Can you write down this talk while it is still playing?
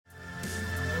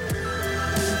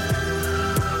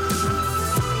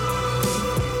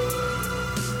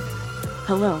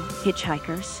Hello,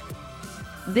 hitchhikers.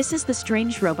 This is the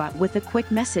strange robot with a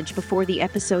quick message before the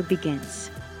episode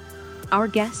begins. Our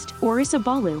guest, Orissa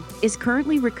Balu, is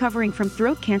currently recovering from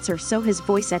throat cancer, so his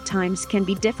voice at times can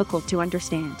be difficult to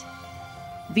understand.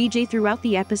 VJ throughout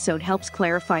the episode helps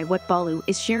clarify what Balu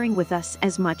is sharing with us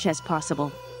as much as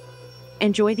possible.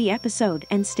 Enjoy the episode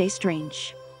and stay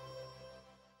strange.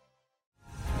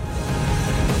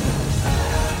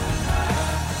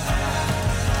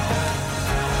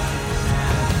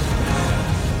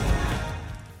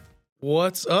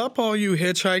 What's up, all you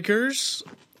hitchhikers?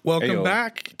 Welcome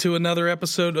back to another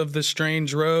episode of The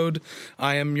Strange Road.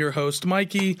 I am your host,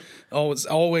 Mikey.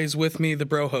 Always with me, the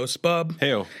bro host, Bub.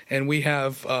 Heyo. And we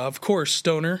have, of course,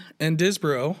 Stoner and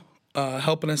Disbro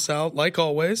helping us out, like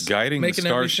always. Guiding the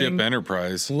Starship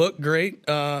Enterprise. Look great.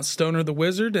 Stoner the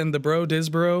Wizard and the bro,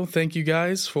 Disbro, thank you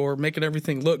guys for making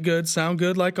everything look good, sound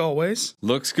good, like always.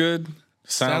 Looks good,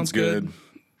 sounds good.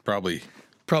 Probably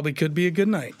could be a good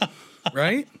night,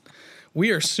 right?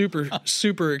 We are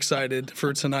super excited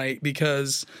for tonight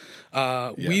because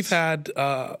we have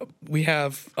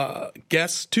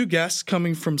two guests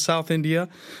coming from South India,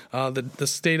 the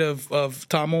state of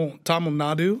Tamil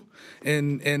Nadu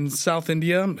in South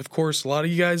India. Of course, a lot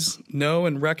of you guys know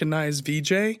and recognize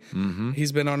VJ. Mm-hmm.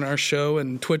 He's been on our show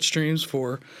and Twitch streams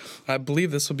for, I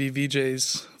believe this will be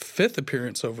VJ's fifth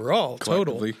appearance overall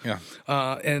total. Yeah.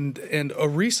 And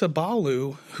Orissa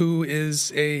Balu, who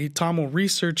is a Tamil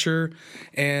researcher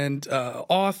and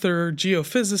author,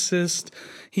 geophysicist.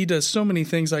 He does so many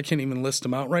things I can't even list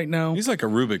them out right now. He's like a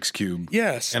Rubik's Cube.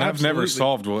 Yes, and absolutely. I've never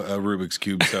solved a Rubik's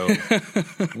Cube, so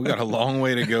we got a long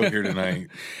way to go here tonight.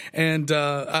 And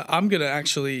I'm going to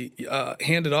actually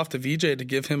hand it off to VJ to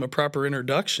give him a proper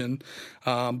introduction.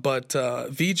 But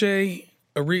VJ,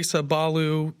 Orissa,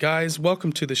 Balu, guys,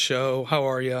 welcome to the show. How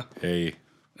are you? Hey.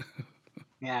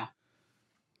 Yeah.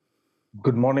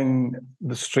 Good morning,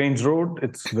 The Strange Road.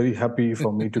 It's very happy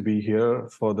for me to be here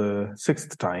for the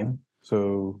sixth time.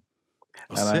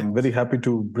 I'm very happy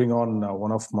to bring on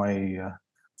one of my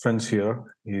friends here.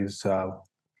 He's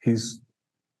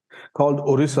called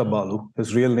Orissa Balu.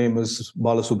 His real name is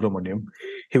Balu Subramaniam.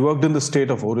 He worked in the state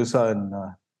of Orissa in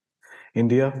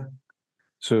India.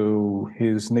 So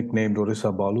he's nicknamed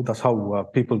Orissa Balu. That's how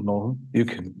people know him. You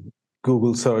can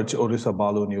Google search Orissa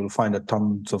Balu and you'll find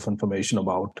tons of information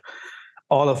about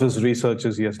all of his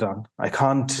researches he has done. I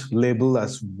can't label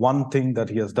as one thing that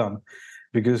he has done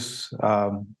because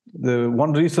the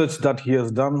one research that he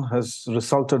has done has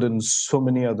resulted in so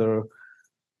many other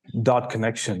dot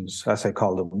connections, as I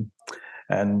call them.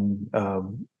 And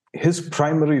his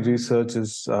primary research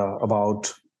is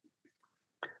about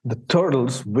the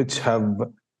turtles which have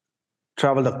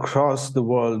traveled across the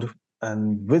world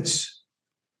and which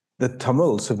the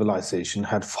Tamil civilization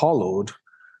had followed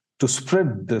to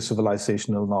spread the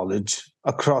civilizational knowledge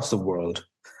across the world.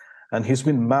 And he's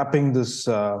been mapping this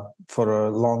for a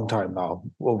long time now,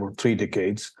 over 3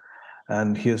 decades.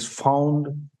 And he has found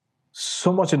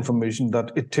so much information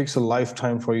that it takes a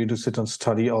lifetime for you to sit and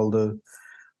study all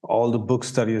the books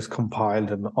that he has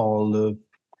compiled and all the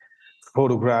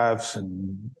photographs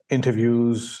and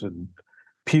interviews and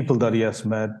people that he has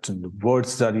met and the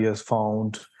words that he has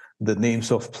found, the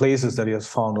names of places that he has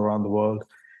found around the world.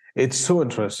 It's so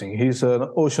interesting. He's an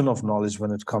ocean of knowledge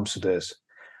when it comes to this.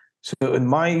 So in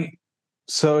my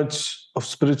search of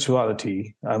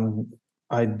spirituality,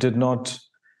 I did not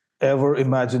ever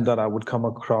imagine that I would come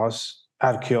across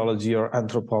archaeology or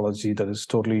anthropology that is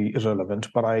totally irrelevant.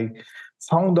 But I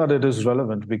found that it is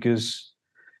relevant because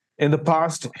in the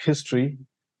past history,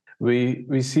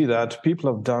 we see that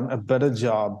people have done a better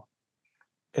job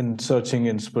in searching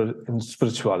in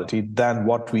spirituality than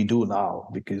what we do now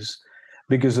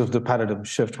because of the paradigm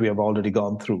shift we have already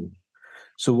gone through.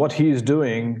 So what he is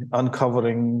doing,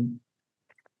 uncovering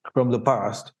from the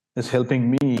past, is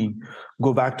helping me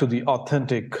go back to the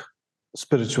authentic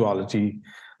spirituality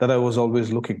that I was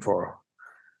always looking for.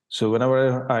 So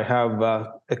whenever I have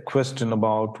a question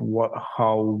about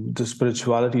how the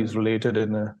spirituality is related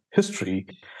in history,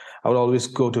 I would always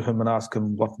go to him and ask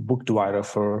him, what book do I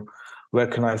refer? Where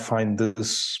can I find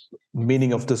this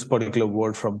meaning of this particular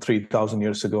word from 3,000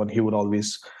 years ago? And he would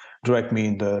always direct me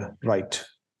in the right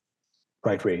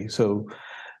way. So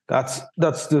that's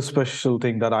the special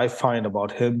thing that I find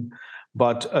about him.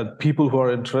 But people who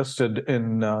are interested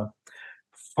in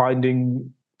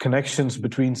finding connections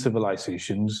between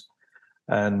civilizations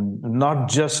and not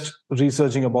just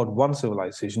researching about one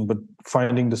civilization, but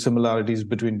finding the similarities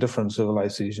between different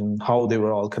civilizations, how they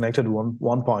were all connected at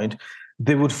one point,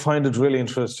 they would find it really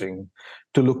interesting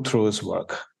to look through his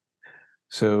work.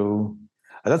 So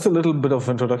that's a little bit of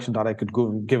introduction that I could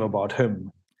give about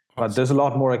him. But there's a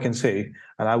lot more I can say,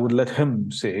 and I would let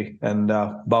him say. And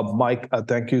Bob, Mike,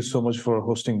 thank you so much for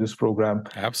hosting this program.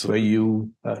 Absolutely.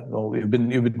 Where you've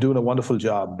been doing a wonderful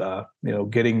job.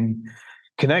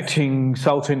 Connecting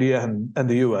South India and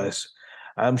the U.S.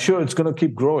 I'm sure it's going to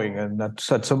keep growing, and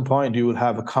at some point you will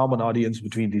have a common audience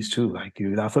between these two. Like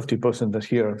you have 50% that's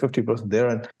here and 50% there,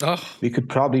 and we could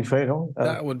probably,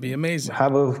 that would be amazing.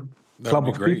 Have a club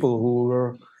of people who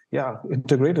are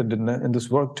integrated in this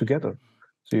work together.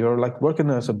 So you're like working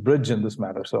as a bridge in this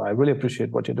matter. So I really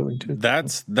appreciate what you're doing too.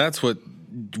 That's what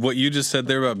you just said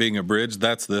there about being a bridge.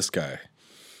 That's this guy.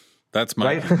 That's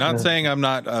my not saying I'm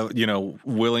not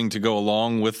willing to go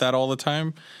along with that all the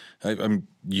time. I'm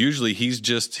usually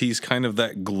he's kind of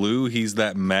that glue. He's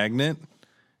that magnet.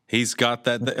 He's got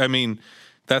that. I mean,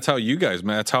 that's how you guys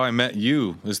met. That's how I met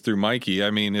you, is through Mikey.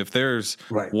 I mean, if there's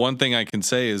one thing I can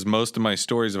say is most of my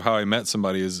stories of how I met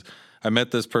somebody is I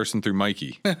met this person through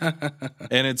Mikey.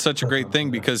 And it's such a great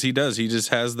thing because he just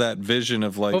has that vision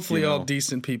of like, hopefully all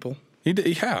decent people.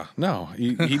 He's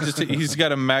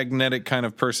got a magnetic kind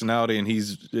of personality, and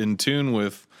he's in tune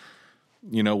with,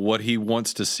 what he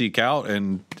wants to seek out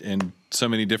and so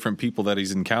many different people that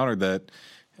he's encountered that,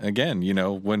 again,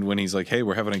 when he's like, hey,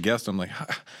 we're having a guest, I'm like,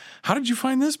 how did you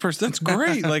find this person? That's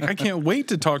great. Like, I can't wait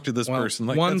to talk to this person.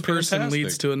 Like, one person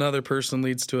leads to another person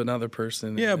leads to another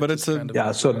person. Yeah, but it's so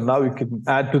now you can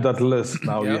add to that list.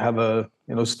 Now you have a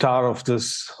star of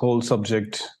this whole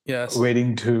subject. Yes,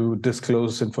 waiting to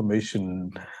disclose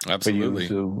information. Absolutely.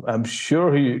 For you. So I'm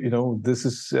sure this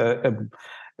is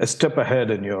a step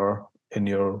ahead in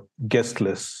your guest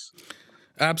list.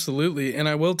 Absolutely. And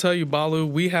I will tell you, Balu,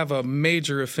 we have a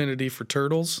major affinity for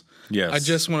turtles. Yes. I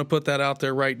just want to put that out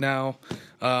there right now.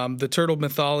 The turtle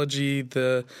mythology,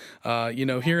 here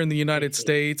in the United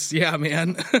States. Yeah,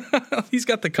 man. He's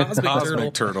got the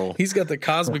cosmic turtle. He's got the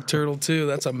cosmic turtle, too.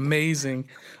 That's amazing.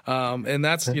 And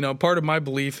that's, part of my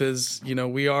belief is,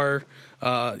 we are,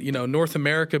 North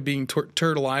America being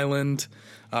Turtle Island.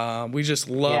 We just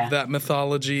love that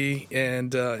mythology.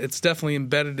 And it's definitely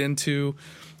embedded into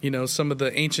some of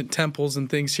the ancient temples and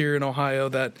things here in Ohio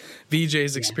that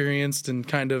VJ's experienced and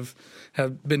kind of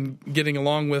have been getting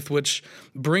along with, which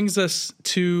brings us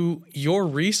to your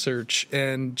research.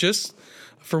 And just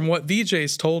from what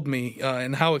VJ's told me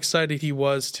and how excited he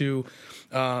was to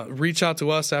reach out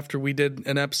to us after we did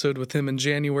an episode with him in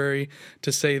January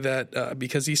to say that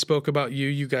because he spoke about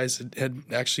you guys had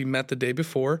actually met the day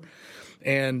before.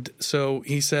 And so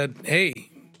he said, hey,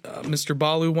 Mr.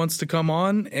 Balu wants to come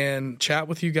on and chat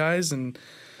with you guys. And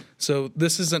so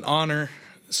this is an honor,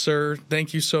 sir.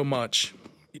 Thank you so much.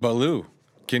 Balu,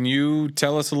 can you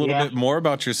tell us a little bit more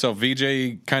about yourself?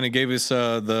 VJ kind of gave us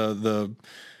the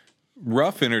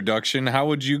rough introduction. How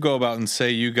would you go about and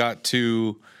say you got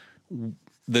to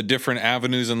the different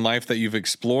avenues in life that you've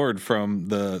explored, from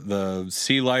the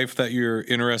sea life that you're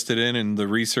interested in and the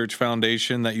research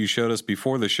foundation that you showed us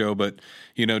before the show, but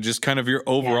just kind of your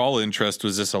overall interest?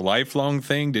 Was this a lifelong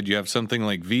thing? Did you have something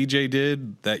like VJ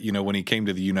did that, when he came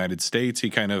to the United States, he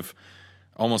kind of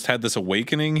almost had this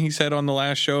awakening, he said on the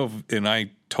last show, and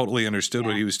I totally understood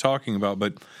what he was talking about,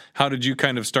 but how did you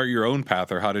kind of start your own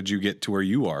path, or how did you get to where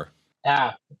you are?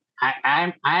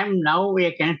 I'm now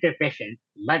a cancer patient,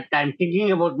 but I'm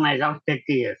thinking about my last 30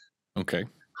 years. Okay.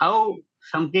 How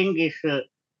something is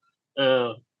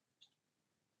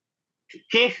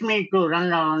chased me to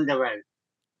run around the world.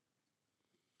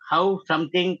 How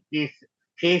something is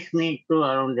chased me to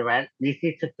around the world. This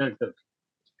is a turtle.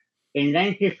 In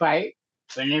 1995,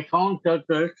 when I found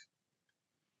turtles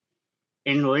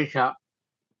in Orissa,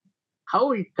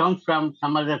 how it comes from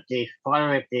some other place,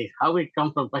 faraway place, how it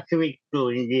comes from Pacific to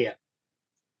India.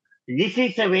 This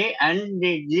is the way, and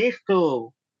it leads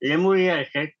to Lemuria.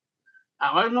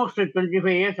 Almost 25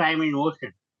 years I'm in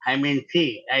ocean, I'm in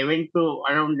sea. I went to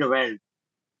around the world.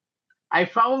 I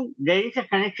found there is a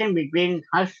connection between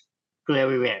us to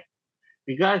everywhere,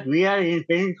 because we are in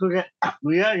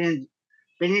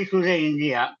Peninsula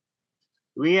India.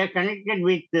 We are connected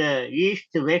with east,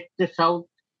 west, south,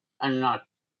 and north.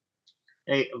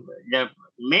 The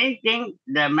main thing,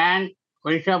 the man,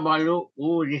 Orissa Balu,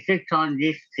 who research on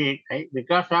this state,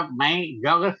 because of my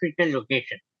geographical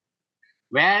location,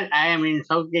 where I am in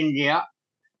South India,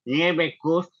 nearby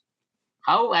coast,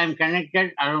 how I am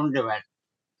connected around the world.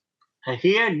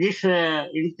 Here, this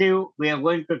interview, we are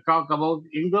going to talk about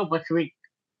Indo-Pacific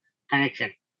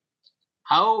connection.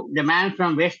 How the man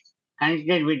from west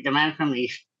connected with the man from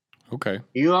east. Okay.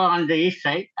 You are on the east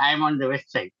side, I am on the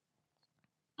west side.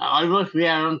 Almost we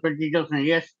are around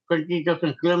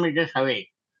 20,000 kilometers away,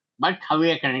 but how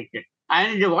we are connected.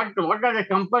 And what are the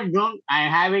comfort zone I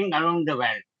am having around the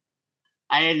world?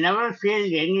 I never feel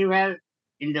anywhere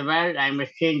in the world I'm a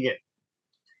stranger.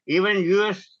 Even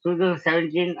US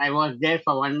 2017, I was there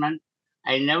for 1 month.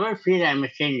 I never feel I'm a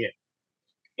stranger.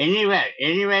 Anywhere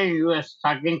in US, uh,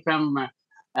 starting from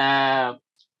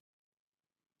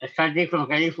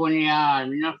California,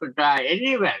 Minnesota,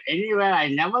 anywhere, I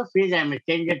never feel I'm a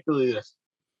stranger to US.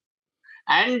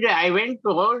 And I went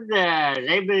to all the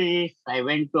libraries, I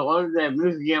went to all the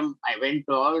museums, I went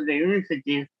to all the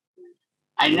universities.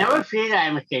 I never feel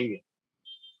I'm a stranger.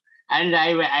 And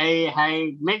I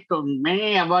met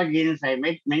many Aborigines, I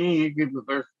met many native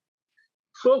people.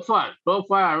 So far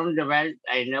around the world,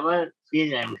 I never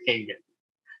feel I'm a stranger.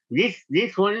 This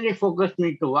only focused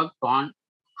me to work on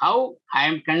how I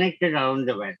am connected around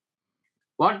the world.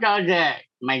 What are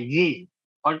my genes?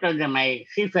 What are my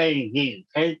seafaring genes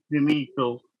helped me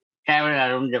to travel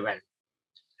around the world?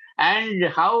 And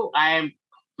how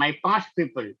my past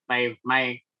people,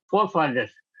 my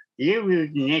forefathers live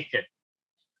with nature,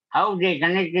 how they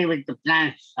connected with the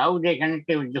plants, how they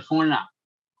connected with the fauna,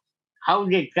 how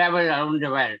they travel around the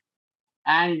world.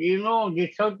 And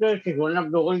the Southwest is one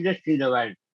of the oldest in the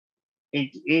world.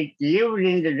 It lived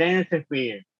in the dinosaur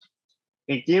period.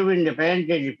 It lived in the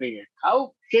Paleontologic period.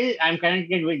 How still I'm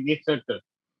connected with this Southwest.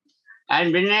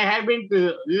 And when I have been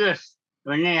to US,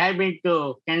 when I have been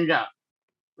to Canada,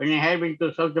 when I have been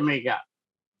to South America,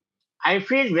 I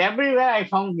feel everywhere I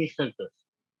found this Southwest.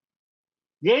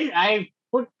 Then I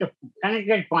put the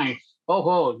connected points.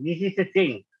 This is the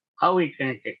thing. How it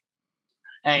connected.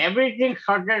 Everything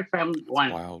started from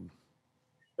one. Wild.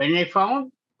 When I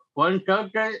found one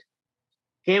turtle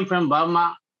came from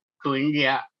Burma to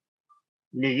India,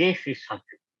 the race is started.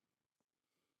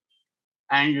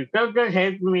 And the turtle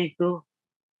helped me to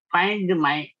find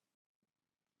my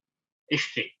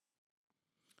history.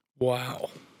 Wow.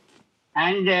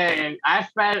 And as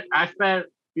per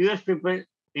US people,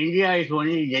 India is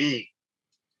only Delhi.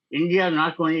 India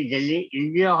not only Delhi,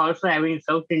 India also having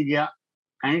South India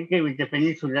connected with the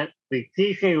peninsula with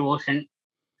three-side ocean.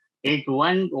 It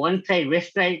one side,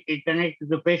 west side, it connects to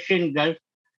the Persian Gulf,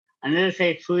 another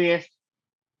side Suez,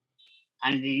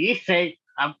 and the east side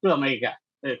up to America,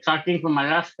 starting from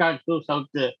Alaska to South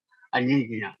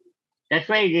Argentina. That's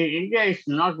why India is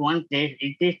not one place;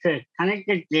 it is a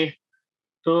connected place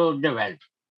to the world.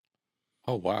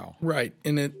 Oh wow! Right,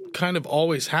 and it kind of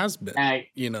always has been.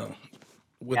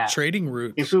 With trading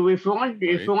routes. If you want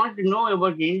to know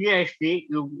about India history,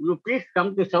 you please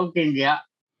come to South India.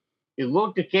 You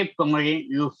go to Cape Comorin.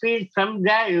 You feel from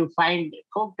there you find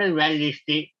total world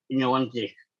history in one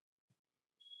place.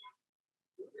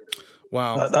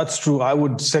 Wow. That's true. I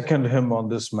would second him on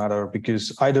this matter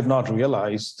because I did not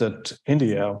realize that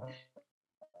India,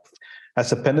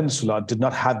 as a peninsula, did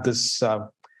not have this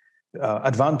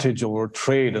advantage over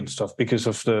trade and stuff because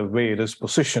of the way it is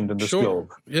positioned in this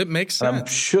globe. It makes sense. And I'm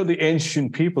sure the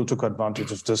ancient people took advantage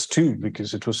of this too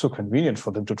because it was so convenient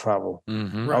for them to travel.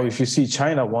 Mm-hmm. Now, if you see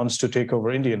China wants to take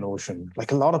over Indian Ocean,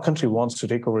 like a lot of country wants to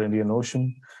take over Indian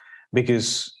Ocean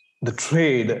because the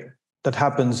trade that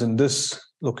happens in this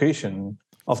location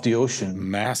of the ocean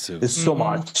massive is so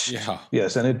much. Yeah.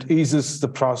 Yes, and it eases the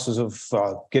process of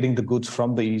getting the goods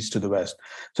from the east to the west.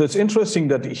 So it's interesting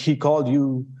that he called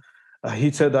you.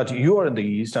 He said that you are in the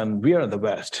east and we are in the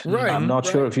west. Right. I'm not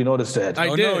sure if you noticed that.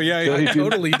 I did. No, yeah, so I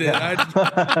totally did.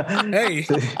 Hey,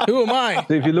 who am I?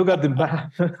 So if you look at the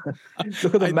map,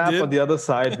 on the other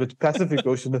side with Pacific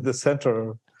Ocean in the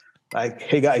center. Like,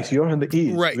 hey guys, you're in the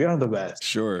east, right. We're in the west.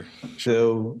 Sure.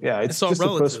 So yeah, it's just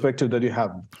relative. the perspective that you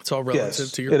have. It's all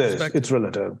relative to your perspective. It's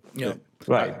relative. Yeah.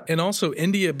 Right. And also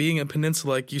India being a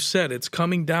peninsula, like you said, it's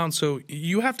coming down, so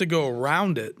you have to go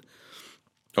around it.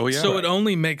 Oh yeah. So it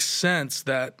only makes sense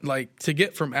that like to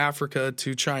get from Africa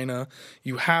to China,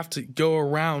 you have to go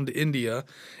around India,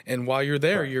 and while you're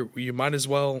there, you might as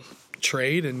well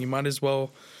trade, and you might as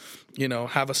well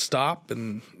have a stop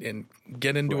and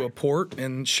get into a port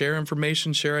and share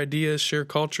information, share ideas, share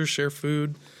culture, share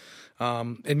food.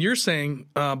 And you're saying,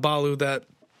 Balu, that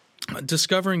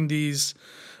discovering these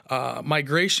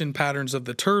migration patterns of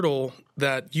the turtle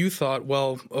that you thought,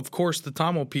 well, of course, the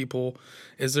Tamil people,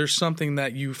 is there something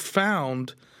that you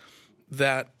found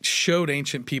that showed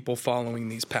ancient people following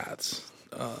these paths,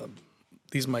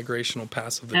 these migrational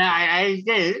paths of the turtle? I'll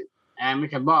tell,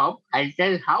 Mr. Bob, I'll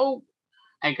tell how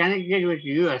I connected with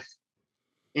US.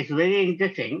 It's very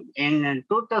interesting. In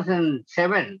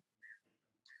 2007,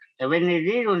 when I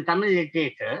read on Tamil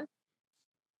literature,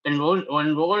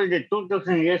 one old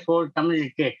 2,000 years old Tamil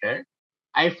literature,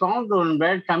 I found one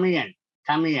word Tamiyan.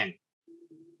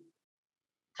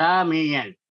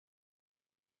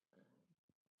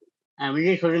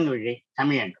 Vijay சொல்லுங்க Vijay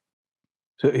Tamiyan.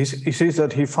 So he says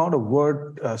that he found a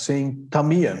word saying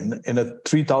Tamiyan in a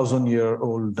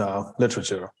 3,000-year-old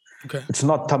literature. Okay. It's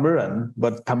not Tamiran,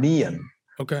 but Tamiyan.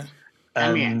 Okay.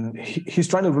 And he's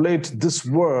trying to relate this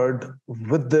word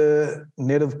with the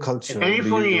native culture.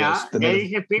 California, there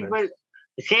is a people.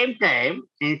 Same time,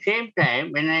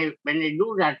 when I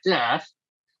do the atlas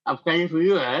of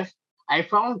California, I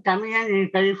found Tamiyan in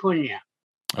California.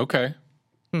 Okay.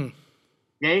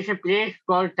 There is a place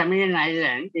called Tamiyan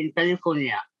Island in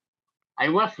California. I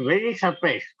was very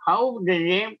surprised how the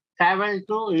name traveled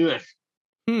to US.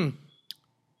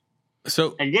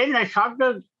 So and then I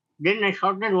started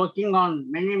working on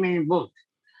many books.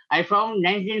 I found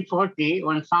 1940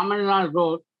 when Samanlal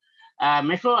wrote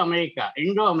Mesoamerica,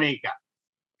 Indo-America.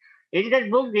 In that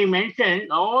book, he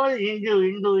mentioned all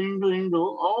Hindu,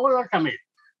 all are Tamil.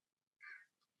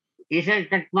 He said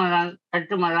Katamaran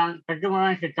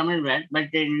is a Tamil word,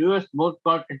 but in US both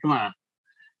called Katamaran.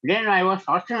 Then I was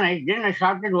astonished. Then I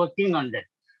started working on that.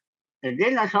 And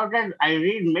then I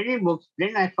read many books.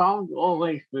 Then I found,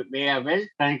 we are well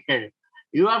connected.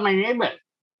 You are my neighbor.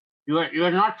 You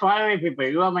are not far away people.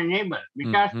 You are my neighbor.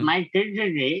 Because my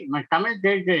territory, my Tamil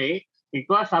territory, it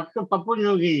was up to Papua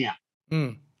New Guinea.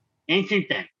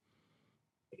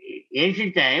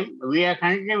 Ancient time, we are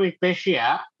connected with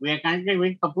Persia, we are connected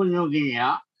with Papua New Guinea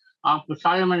of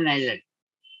Solomon Island.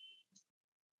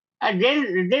 And then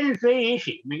it's very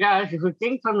easy because if you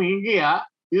think from India,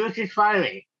 US is far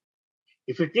away.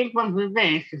 If you think from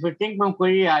Philippines, if you think from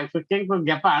Korea, if you think from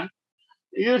Japan,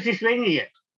 US is very near.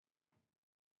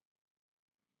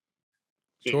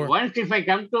 Sure. Once if I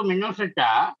come to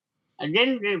Minnesota,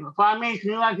 then for me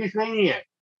New York is very near.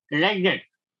 Like that.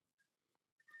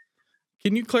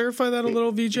 Can you clarify that a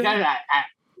little, VJ?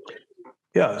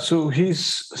 Yeah, so he's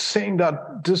saying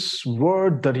that this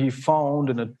word that he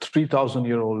found in a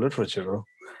 3,000-year-old literature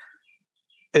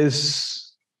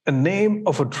is a name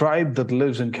of a tribe that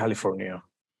lives in California.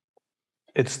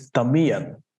 It's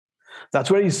Tamiyan.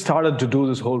 That's where he started to do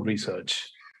this whole research.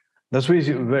 That's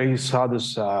where he saw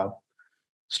this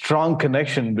strong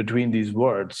connection between these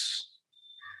words.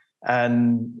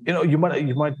 And you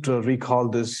might recall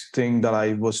this thing that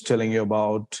I was telling you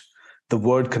about the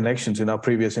word connections in our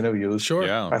previous interviews. Sure.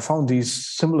 Yeah. I found these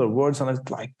similar words, and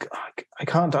it's like I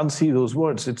can't unsee those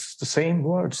words. It's the same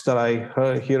words that I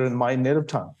heard here in my native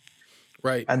tongue.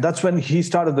 Right. And that's when he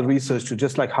started the research to,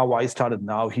 just like how I started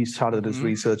now. He started his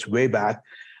research way back,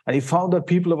 and he found that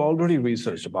people have already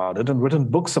researched about it and written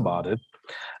books about it.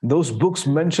 Those books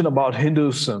mention about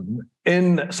Hinduism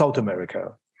in South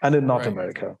America and in North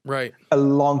America. Right. A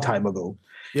long time ago.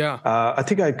 Yeah. I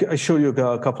think I showed you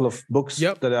a couple of books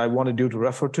Yep. that I wanted you to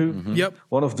refer to. Yep.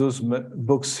 One of those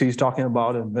books he's talking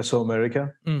about in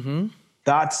Mesoamerica.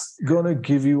 That's going to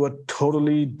give you a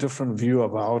totally different view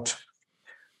about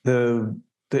the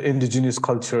indigenous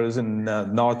cultures in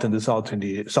North and the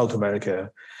South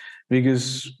America,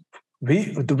 because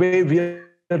the way we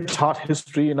are taught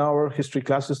history in our history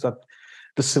classes, that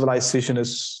this civilization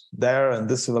is there and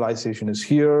this civilization is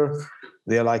here.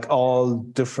 They're like all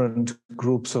different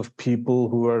groups of people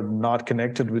who are not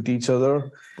connected with each other.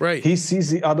 Right. He sees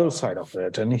the other side of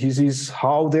it, and he sees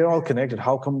how they're all connected.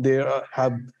 How come they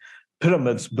have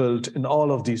pyramids built in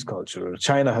all of these cultures?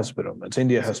 China has pyramids.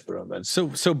 India has pyramids.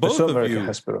 So both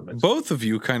of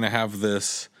you kind of have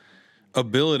this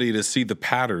ability to see the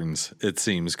patterns, it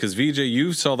seems, because VJ,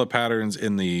 you saw the patterns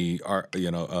in the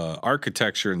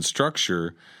architecture and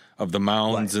structure of the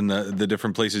mounds and the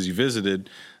different places you visited.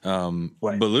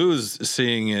 Balu is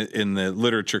seeing it in the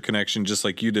literature connection, just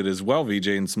like you did as well, VJ,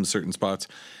 in some certain spots.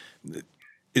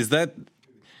 Is that?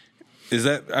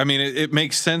 I mean, it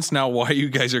makes sense now why you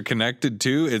guys are connected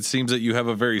too. It seems that you have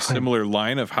a very similar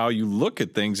line of how you look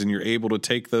at things, and you're able to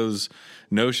take those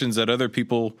notions that other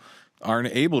people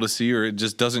aren't able to see, or it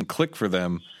just doesn't click for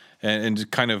them, and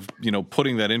kind of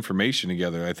putting that information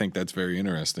together. I think that's very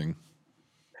interesting.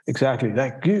 Exactly.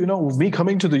 Like, me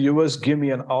coming to the US gave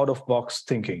me an out-of-box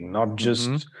thinking, not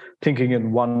just thinking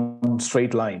in one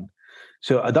straight line.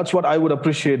 So that's what I would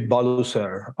appreciate Balu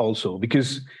sir also,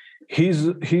 because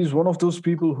he's one of those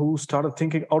people who started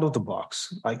thinking out of the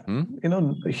box. Like,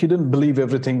 he didn't believe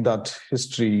everything that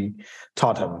history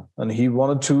taught him, and he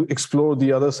wanted to explore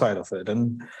the other side of it.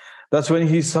 And that's when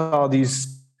he saw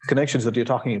these connections that you're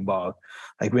talking about.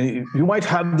 Like, when you might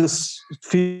have this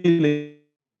feeling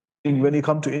when you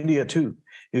come to India too.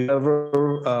 If you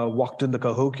ever walked in the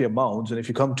Cahokia Mountains, and if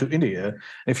you come to India,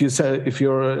 if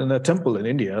you're in a temple in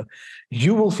India,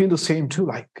 you will feel the same too.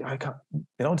 Like,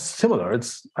 it's similar.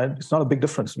 It's not a big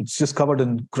difference. It's just covered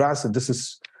in grass, and this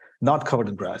is not covered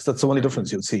in grass. That's the only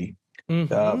difference you'll see.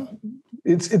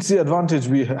 It's the advantage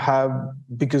we have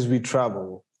because we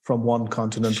travel from one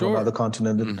continent to Sure. another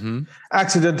continent, and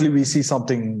accidentally we see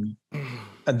something,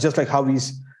 and just like how we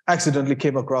accidentally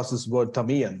came across this word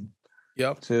Tamiyan.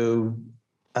 Yep. So,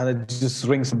 and it just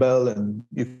rings a bell, and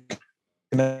you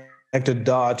connect a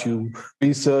dot, you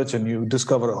research, and you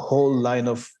discover a whole line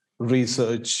of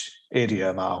research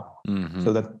area now. So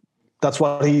that's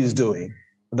what he's doing.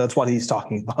 That's what he's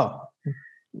talking about.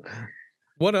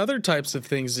 What other types of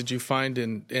things did you find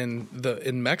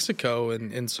in Mexico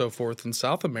and so forth in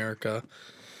South America?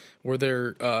 Were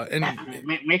there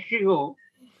Mexico?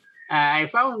 I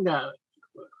found I'll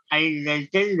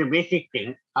tell you the basic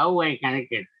thing how I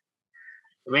connected.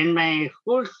 When my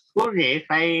school days,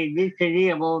 I did study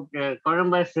about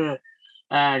Columbus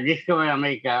discovered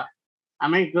America,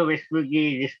 Amerigo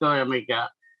Vespucci discovered America.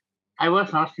 I was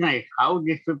astonished how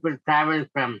these people traveled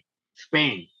from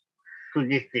Spain to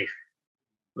this place.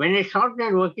 When I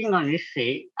started working on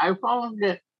history, I found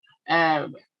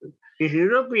these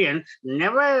Europeans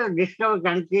never discover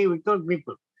country without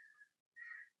people.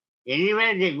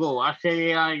 Anywhere they go,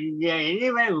 Australia, India,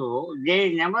 anywhere they go,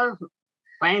 they never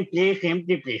find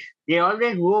empty place. They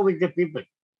always go with the people.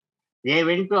 They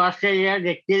went to Australia,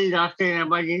 they killed Australian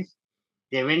Aborigines.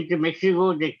 They went to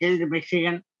Mexico, they killed the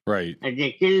Mexican. Right.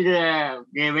 They killed.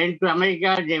 They went to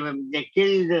America, they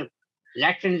killed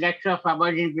lakhs and lakhs of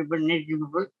Aborigine people, native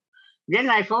people. Then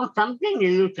I found something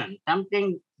illusion,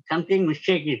 something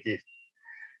mistake is this.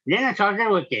 Then I started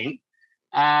working.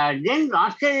 Then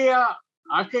Australia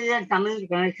Tamil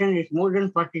connection is more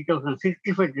than 40,000,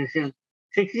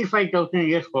 65,000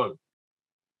 years old.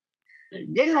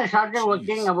 Then I started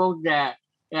working about the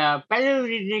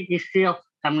Paleolithic history of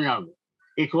Tamil Nadu.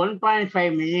 It's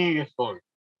 1.5 million years old.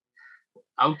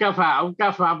 Out of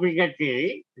Africa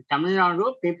theory, Tamil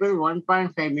Nadu people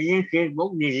 1.5 million years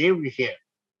ago they lived here.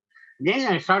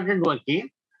 Then I started working.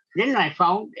 Then I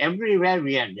found everywhere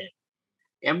we are there.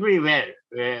 Everywhere.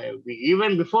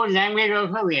 Even before language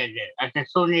also we are there as a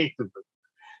Stone Age people.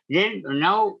 Then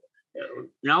now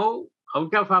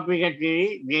out of Africa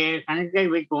theory, they are connected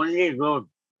with only road,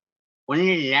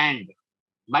 only land.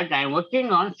 But I'm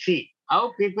working on sea.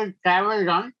 How people travel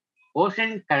on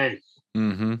ocean currents.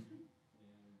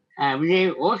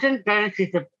 The ocean currents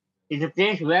is a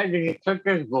place where the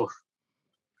researchers go.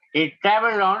 It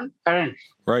travels on currents.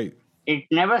 Right. It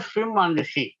never swim on the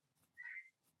sea.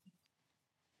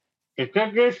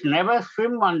 Researchers never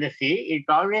swim on the sea. It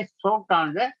always float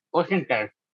on the ocean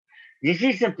currents. This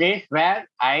is the place where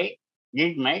I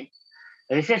did my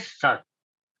research start.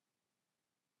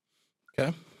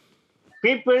 Okay.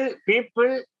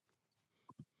 People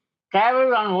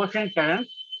travel on ocean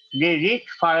currents. They reach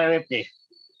faraway place.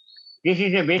 This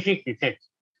is a basic research.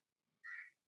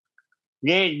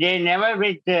 They never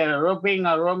with roping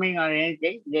or roaming or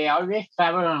anything. They always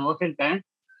travel on ocean currents.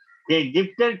 They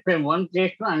drifted from one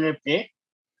place to another place.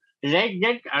 Like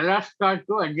that, Alaska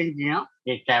to Argentina,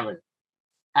 they travel.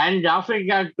 And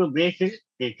Africa to Brazil,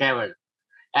 they travel.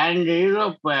 And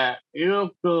Europe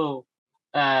to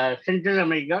Central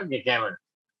America, they travel.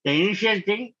 The initial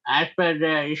thing, as per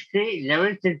the history,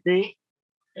 11th century,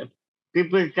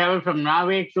 people travel from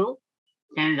Norway to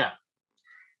Canada.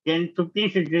 Then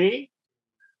 15th century,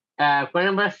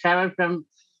 Columbus traveled from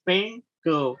Spain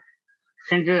to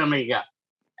Central America.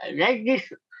 Like this,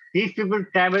 these people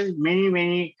traveled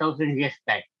many thousand years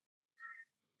back.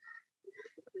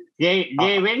 They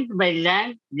went by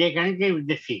land, they connected with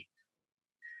the sea.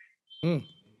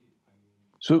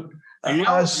 So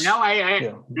now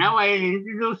I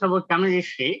introduce about Tamil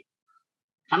history.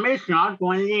 Tamil is not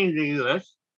only in the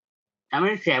US,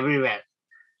 Tamil is everywhere.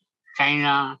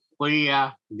 China,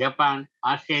 Korea, Japan,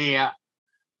 Australia,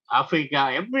 Africa,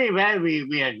 everywhere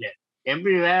we are there.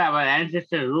 Everywhere our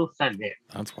ancestral roots are there.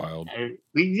 That's wild.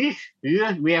 With this,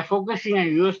 US, we are focusing on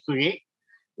US today.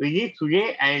 With this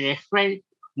today, I'll explain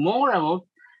more about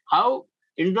how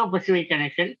Indo-Pacific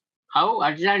connection, how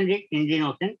Atlantic Indian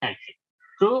Ocean connection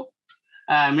to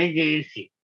Mediterranean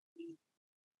Sea.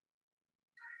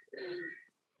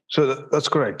 So that's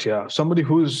correct, yeah. Somebody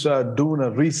who's doing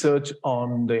a research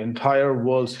on the entire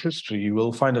world's history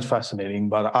will find it fascinating.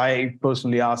 But I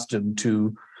personally asked him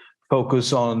to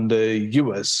focus on the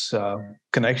US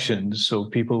connections so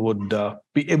people would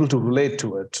be able to relate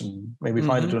to it and maybe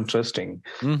find it interesting.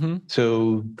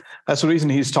 So that's the reason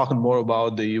he's talking more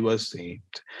about the US thing.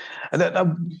 And then I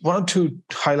wanted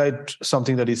to highlight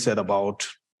something that he said about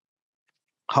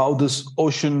how this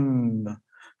ocean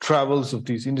travels of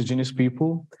these indigenous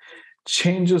people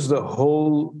changes the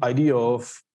whole idea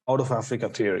of out of Africa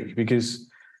theory,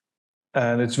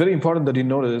 and it's very important that you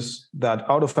notice that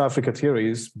out of Africa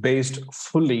theory is based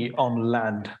fully on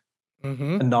land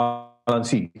and not on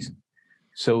seas.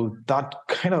 So that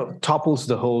kind of topples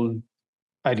the whole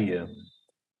idea.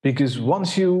 Because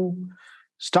once you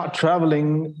start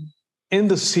traveling in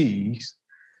the seas,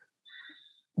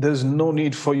 there's no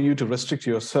need for you to restrict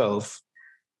yourself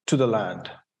to the land.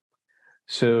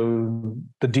 So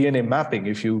the DNA mapping,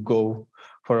 if you go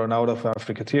for an out of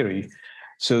Africa theory,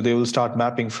 so they will start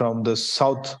mapping from the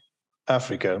South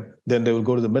Africa, then they will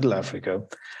go to the Middle Africa,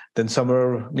 then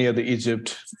somewhere near the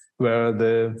Egypt where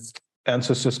the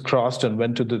ancestors crossed and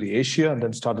went to the Asia and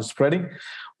then started spreading.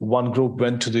 One group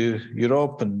went to the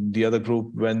Europe and the other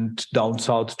group went down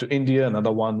south to India.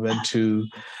 Another one went to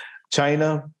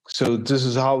China. So this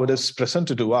is how it is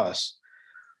presented to us.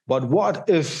 But what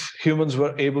if humans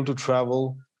were able to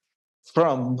travel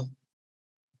from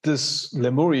this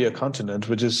Lemuria continent,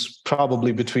 which is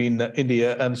probably between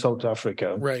India and South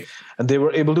Africa, right? And they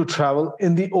were able to travel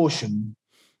in the ocean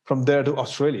from there to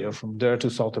Australia, from there to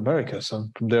South America,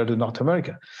 from there to North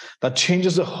America. That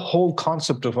changes the whole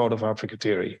concept of out of Africa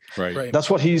theory. Right. That's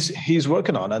what he's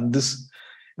working on. And this,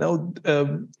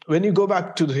 when you go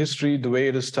back to the history, the way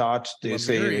it starts, they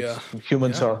Lemuria. say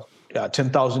humans are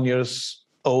 10,000 years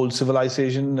old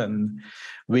civilization, and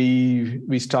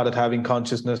we started having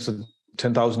consciousness at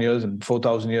 10,000 years, and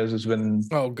 4,000 years is when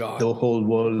the whole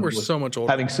world was so much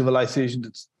older having civilization.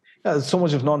 It's so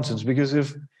much of nonsense, because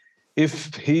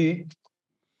if he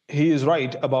is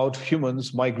right about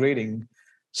humans migrating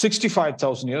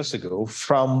 65,000 years ago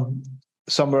from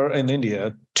somewhere in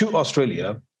India to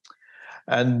Australia,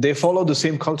 and they follow the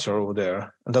same culture over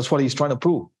there, and that's what he's trying to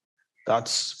prove.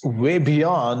 That's way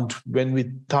beyond when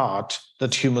we thought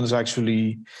that humans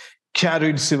actually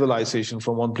carried civilization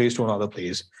from one place to another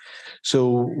place.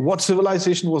 So what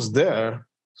civilization was there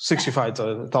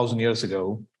 65,000 years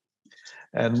ago?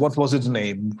 And what was its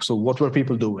name? So what were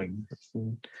people doing?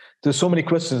 There's so many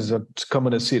questions that come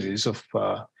in a series of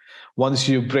once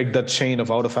you break that chain of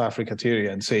out of Africa theory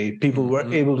and say people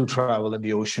were able to travel in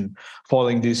the ocean,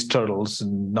 following these turtles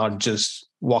and not just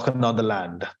walking on the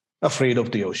land, afraid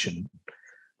of the ocean.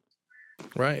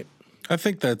 Right. I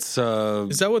think that's...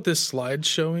 Is that what this slide's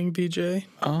showing, BJ,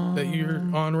 that you're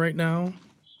on right now?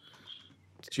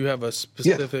 Did you have a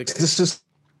specific... Yeah, this is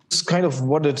kind of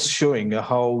what it's showing,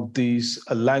 how these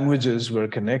languages were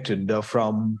connected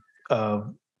from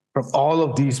all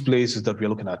of these places that we're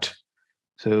looking at.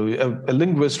 So a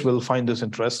linguist will find this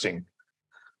interesting.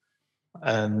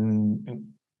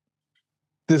 And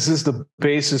this is the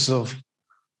basis of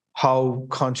how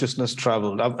consciousness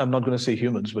traveled. I'm not going to say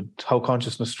humans, but how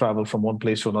consciousness traveled from one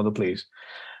place to another place.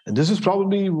 And this is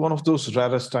probably one of those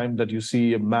rarest times that you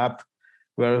see a map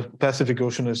where Pacific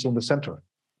Ocean is in the center.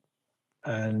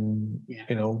 And,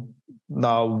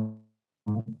 now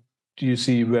you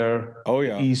see where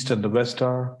the east and the west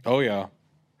are. Oh, yeah.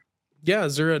 Yeah,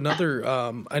 is there another?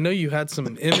 I know you had some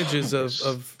images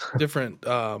of different.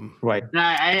 Right. No,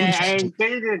 I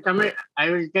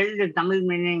will tell the Tamil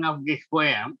meaning of this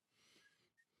poem.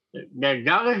 The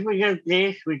geographical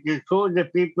place which will show the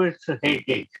people's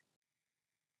heritage.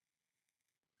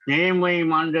 The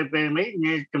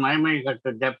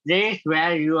place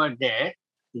where you are there,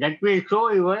 that will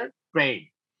show your pride.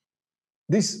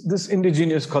 This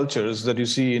indigenous cultures that you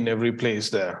see in every place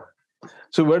there.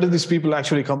 So where did these people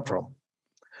actually come from?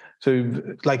 So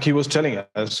like he was telling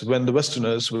us, when the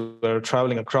Westerners were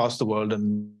traveling across the world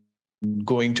and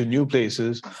going to new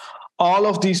places, all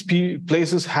of these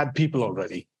places had people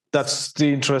already. That's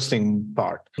the interesting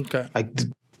part. Okay. Like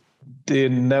they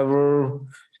never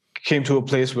came to a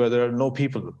place where there are no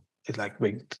people. It's like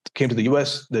we came to the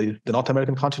US, the North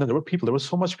American continent, there were people. There was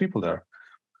so much people there.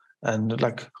 And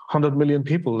like 100 million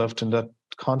people left in that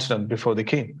continent before they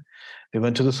came. They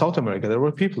went to the South America. There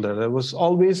were people there. There was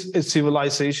always a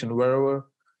civilization wherever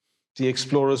the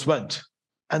explorers went.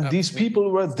 And these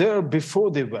people were there before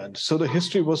they went. So the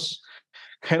history was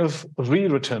kind of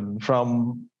rewritten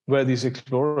from where these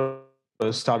explorers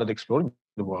started exploring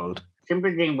the world.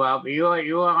 Simple thing, Bob. You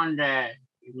are on the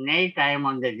night time,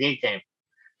 on the daytime,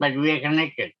 but we are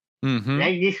connected. Mm-hmm.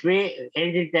 Like this way,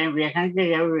 every time we are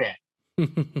connected everywhere.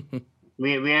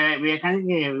 we are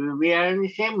connected. We are in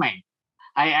the same mind.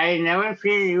 I never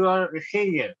feel you are a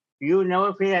stranger. You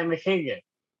never feel I'm a stranger.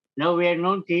 No, we are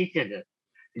known to each other.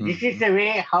 Mm-hmm. This is the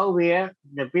way how we are,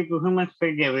 the people, humans,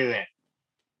 spread everywhere.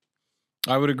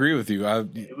 I would agree with you.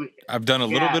 I've done a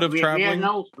little bit of traveling. We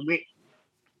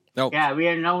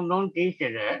are now known to each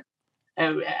other.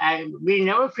 We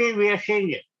never feel we are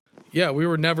strangers. Yeah, we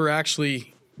were never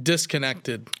actually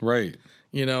disconnected. Right.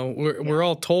 We're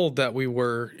all told that we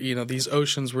were, these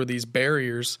oceans were these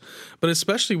barriers, but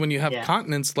especially when you have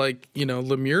continents like,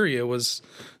 Lemuria was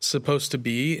supposed to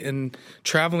be, and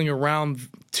traveling around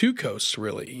two coasts,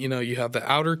 really. You have the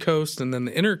outer coast and then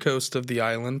the inner coast of the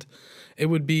island. It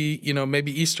would be,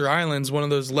 maybe Easter Island's one of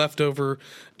those leftover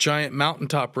giant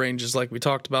mountaintop ranges like we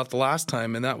talked about the last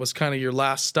time, and that was kind of your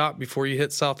last stop before you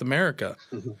hit South America.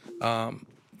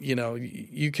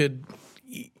 You could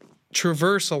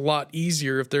traverse a lot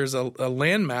easier if there's a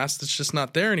landmass that's just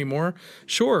not there anymore.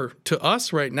 Sure, to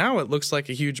us right now it looks like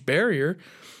a huge barrier,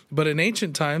 but in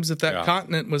ancient times, if that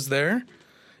continent was there,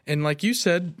 and like you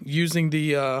said, using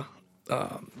the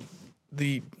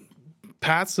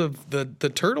paths of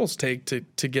the turtles take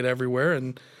to get everywhere,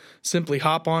 and simply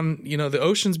hop on, the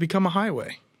oceans become a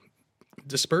highway.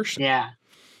 Dispersion. Yeah.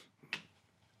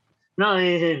 No,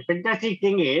 the fantastic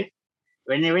thing is,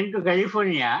 when I went to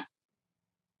California,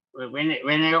 when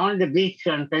I on the beach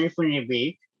on California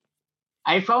beach,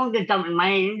 I found that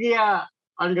my India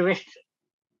on the west,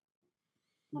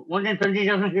 more than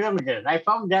 20,000 kilometers. I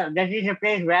found that is a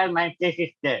place where my place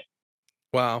is there.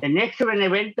 Wow. The next, when I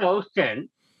went to Houston,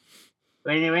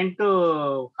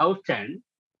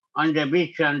 on the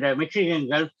beach on the Mexican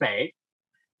Gulf side,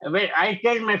 I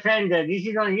tell my friend, this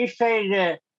is on east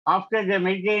side, after the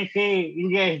Mediterranean Sea,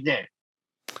 India is there.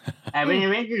 When I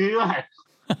went to New York,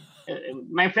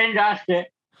 my friend asked,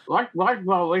 what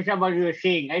about you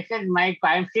seeing? I said,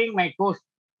 I'm seeing my coast.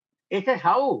 He said,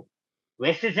 how?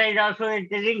 West side also is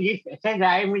telling this. I said,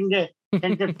 I'm in the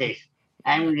center place.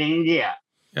 I'm in India.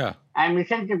 Yeah. I'm in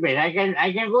center place. I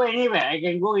can go anywhere. I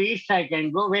can go east, I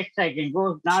can go west, I can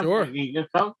go north, Sure. I can go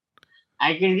south.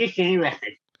 I can reach anywhere.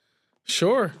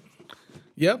 Sure.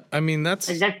 Yep. I mean, that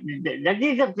is a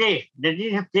place. That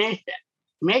is a place that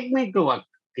make me to work.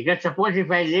 Because suppose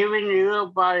if I live in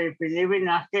Europe or if I live in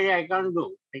Australia, I can't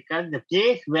do. Because the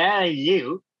place where I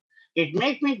live, it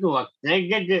makes me to work. Like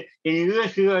that in the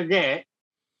US you are there,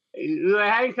 you are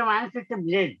having some ancestor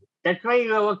blood. That's why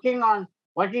you are working on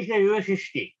what is the US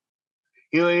history.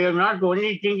 You are not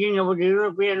only thinking about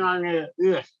European or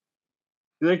US.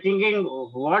 You are thinking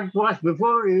what was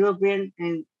before European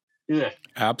in US.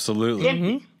 Absolutely.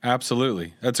 Mm-hmm.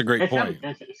 Absolutely. That's a great point.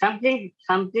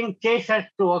 Something takes us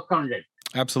to work on that.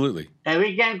 Absolutely.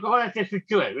 We can call it a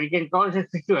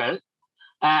ritual.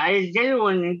 I'll tell you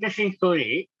one interesting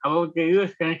story about the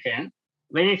US connection.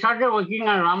 When I started working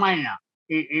on Ramayana,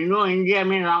 India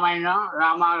means Ramayana,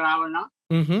 Ravana.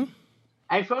 Mm-hmm.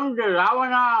 I found the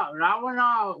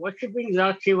Ravana worshipping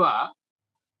Lord Shiva.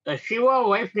 Shiva's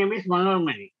wife name is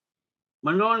Manoharmani.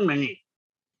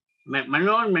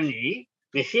 Manoharmani,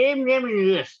 the same name in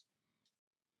US.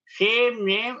 Same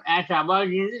name as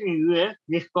Aborigines in US.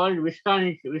 This called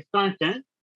Wisconsin.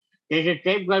 There's a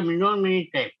tribe called Manoharmani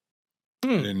tribe. I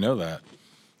didn't know that.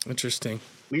 Interesting.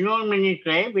 Manoharmani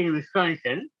tribe in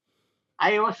Wisconsin.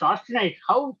 I was astonished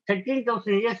how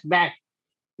 13,000 years back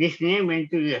this name went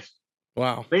to US.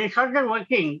 Wow. When I started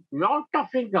working, lot of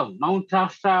income. Mount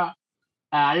Shasta,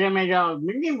 Alameda,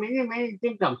 many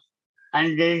incomes.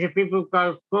 And there is a people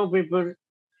called Crow people,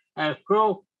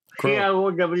 Crow.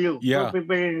 CROW, Yeah.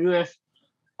 people in US,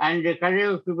 and the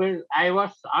Karayu people. I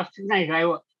was astonished. I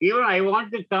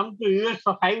want to come to US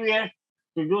for 5 years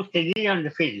to do study on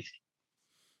the field.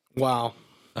 Wow,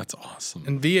 that's awesome.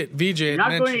 And VJ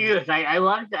not only US. I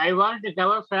want to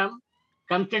cover from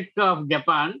Kamchatka of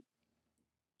Japan,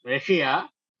 Russia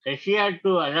to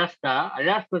Alaska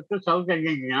to South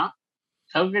Argentina,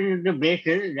 to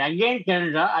Brazil, again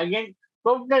Canada, again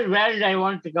total world. I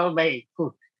want to cover by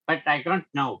foot. But I don't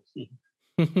know.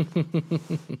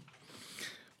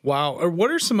 Wow. Or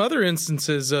what are some other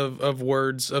instances of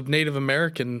words, of Native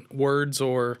American words,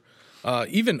 or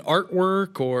even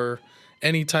artwork, or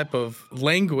any type of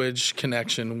language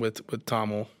connection with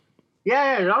Tamil?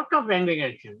 Yeah, a lot of language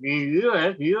connection. In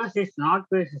US is not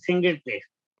a single place.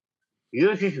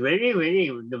 US is very,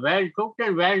 the world,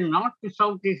 total world, north to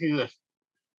south is US.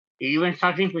 Even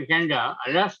starting from Canada,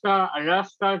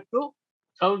 Alaska to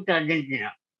South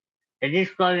Argentina. It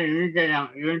is called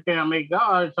United America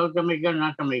or South America,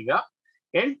 North America.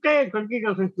 Entire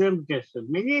 20,000 kilometers,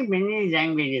 many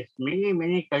languages,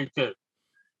 many cultures,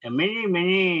 and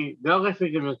many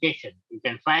geographical locations. You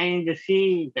can find the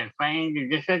sea, you can find the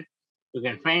desert, you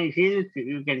can find hills,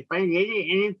 you can find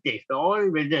any place, all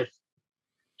weathers.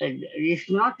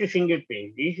 It's not a single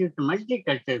place. This is a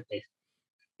multicultural place.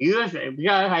 US,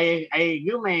 because I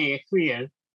give my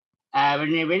experience,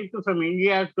 when I went from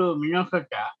India to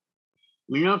Minnesota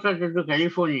to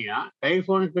California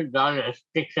to Dallas,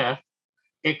 Texas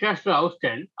to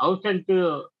Houston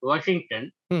to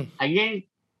Washington, again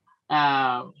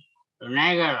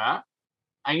Niagara,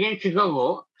 again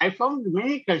Chicago, I found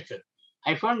many cultures.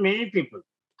 I found many people.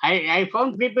 I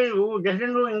found people who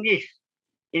doesn't know English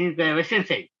in the western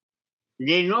side.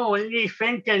 They know only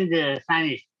French and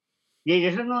Spanish. They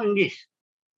doesn't know English.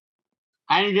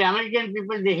 And the American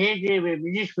people, they hate the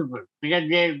British people because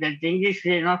that English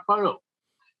they not follow.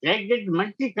 Like that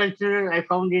multicultural I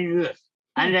found in US.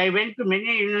 And I went to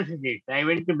many universities. I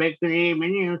went to Berkeley,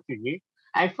 many universities.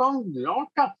 I found lot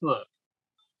of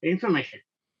information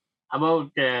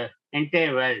about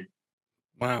entire world.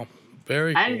 Wow.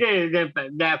 Very And cool.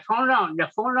 the fauna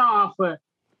of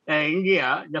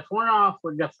India, the flora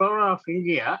of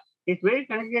India is very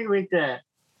connected with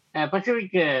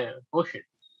Pacific Ocean.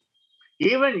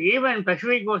 Even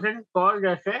Pacific Ocean called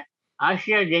as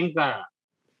Asia Denkara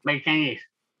by Chinese.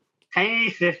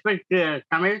 Chinese respect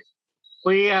Tamil.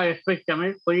 Korea respect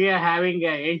Tamil. Korea having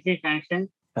ancient connection.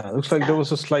 Looks like there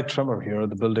was a slight tremor here.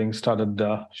 The building started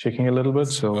shaking a little bit,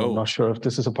 so I'm not sure if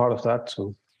this is a part of that.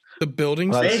 So the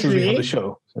building I'll still be on the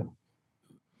show. So.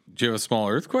 Do you have a small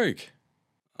earthquake?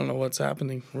 I don't know what's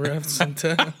happening. We're having some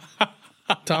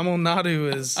Tamil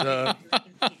Nadu is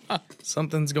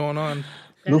something's going on.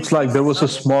 Looks like there was a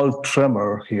small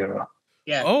tremor here.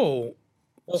 Yeah. Oh,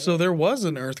 so there was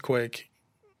an earthquake.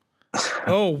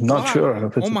 Oh, not wow. sure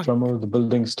if it's a tremor. The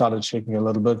building started shaking a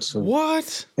little bit. So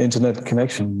what? Internet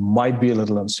connection might be a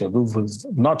little unstable. Was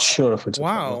not sure if it's a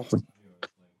tremor.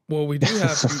 Well,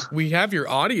 we have your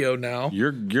audio now. You're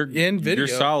in video. You're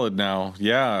solid now.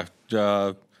 Yeah.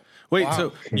 Wait,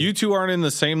 so you two aren't in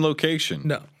the same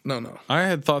location? No. I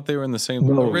had thought they were in the same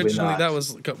location. Originally, that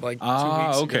was like 2 weeks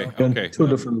ago. Okay. Two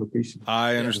different locations.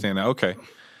 I understand now. Okay.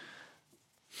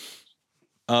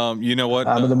 You know what?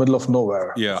 I'm in the middle of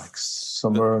nowhere. Yeah. Like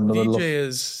somewhere in the middle of...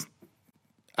 is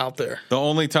out there. The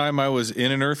only time I was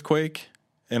in an earthquake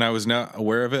and I was not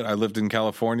aware of it, I lived in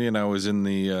California and I was in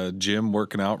the gym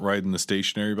working out, riding the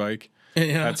stationary bike.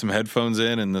 Yeah. I had some headphones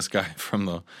in, and this guy from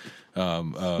the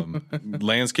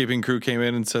landscaping crew came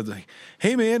in and said, like,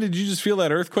 "Hey man, did you just feel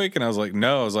that earthquake?" And I was like,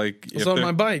 "No." I was like, "It's on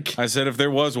my bike." I said, "If there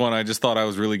was one, I just thought I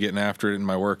was really getting after it in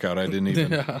my workout. I didn't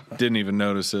even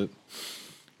notice it."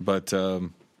 But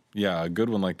yeah, a good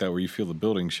one like that where you feel the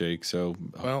building shake. So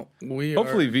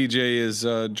hopefully VJ is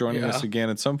joining us again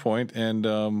at some point, and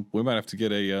we might have to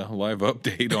get a live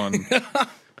update on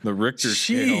the Richter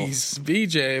scale. Jeez,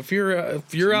 VJ, if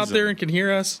you're out there and can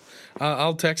hear us,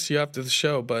 I'll text you after the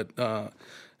show. But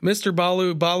Mr.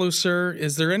 Balu, sir,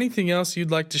 is there anything else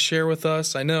you'd like to share with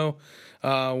us? I know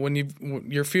when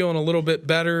you're feeling a little bit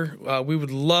better, we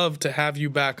would love to have you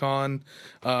back on.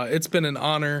 It's been an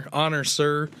honor,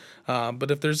 sir. But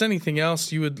if there's anything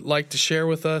else you would like to share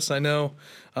with us, I know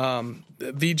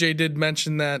VJ did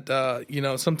mention that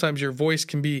sometimes your voice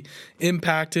can be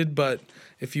impacted, but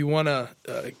if you want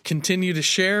to continue to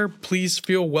share, please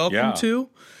feel welcome to.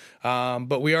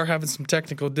 But we are having some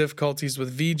technical difficulties with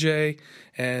VJ,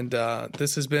 and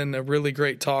this has been a really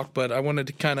great talk. But I wanted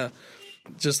to kind of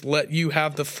just let you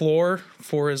have the floor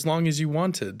for as long as you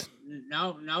wanted.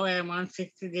 Now I am on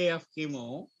 60 days of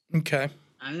chemo. Okay.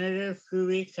 Another few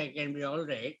weeks I can be all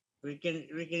right. We can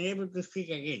able to speak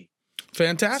again.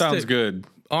 Fantastic. Sounds good.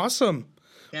 Awesome.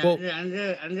 Yeah, well,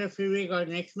 under a few weeks or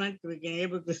next month we can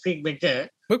able to speak better.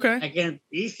 Okay. I can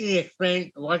easily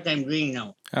explain what I'm doing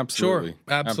now. Absolutely. Sure.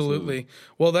 Absolutely.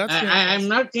 Well, that's. I'm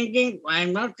not thinking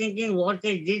what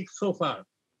I did so far.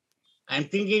 I'm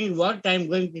thinking what I'm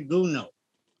going to do now.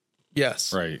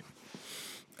 Yes. Right.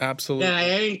 Absolutely. I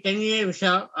have 10 years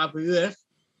visa of US.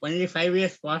 Only 5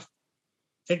 years passed.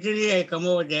 Certainly I come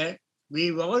over there.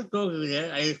 We all talk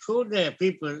there. I show the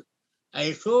people.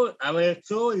 I will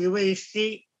show your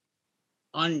history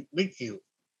with you.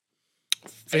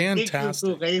 Fantastic. I take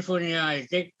you to California. I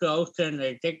take to Austin.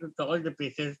 I take you to all the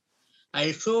places.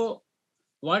 I show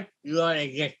what you are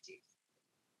exactly.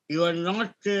 You are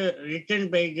not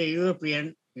written by the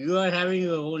European. You are having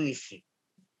your own history.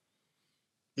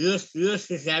 US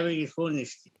is having its own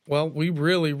history. Well, we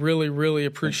really, really, really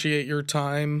appreciate your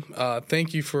time.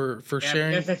 Thank you for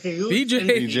sharing. VJ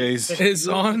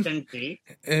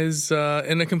is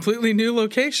in a completely new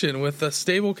location with a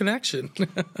stable connection.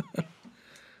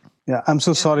 Yeah, I'm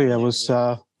so sorry. I was.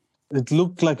 It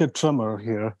looked like a tremor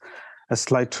here, a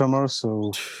slight tremor.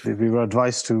 So we were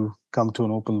advised to come to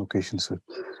an open location. So.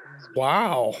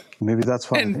 Wow. Maybe that's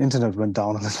why the internet went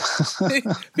down a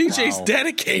little. BJ's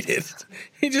dedicated.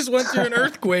 He just went through an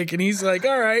earthquake and he's like,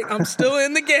 all right, I'm still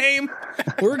in the game.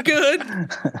 We're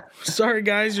good. Sorry,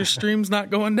 guys, your stream's not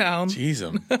going down. Jeez.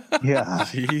 Yeah.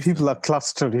 People are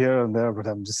clustered here and there, but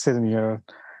I'm just sitting here.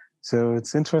 So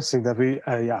it's interesting that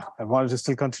I wanted to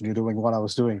still continue doing what I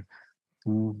was doing.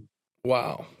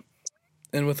 Wow.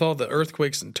 And with all the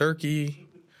earthquakes in Turkey,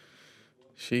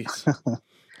 Jeez.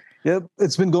 Yeah,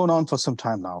 it's been going on for some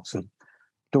time now, so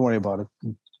don't worry about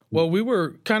it. Well, we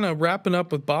were kind of wrapping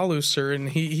up with Balu, sir, and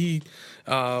he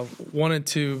wanted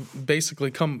to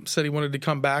basically said he wanted to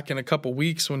come back in a couple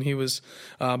weeks when he was,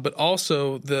 but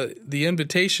also the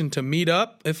invitation to meet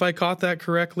up, if I caught that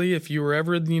correctly, if you were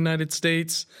ever in the United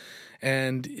States.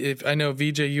 And if I know,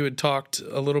 VJ, you had talked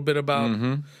a little bit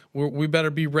about we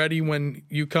better be ready when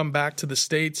you come back to the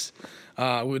States.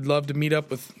 We'd love to meet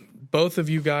up with both of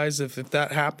you guys if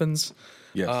that happens.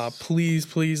 Yes.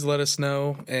 Please let us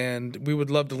know, and we would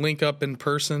love to link up in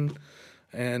person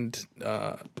and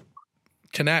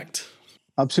connect.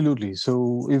 Absolutely.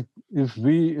 So if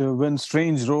we when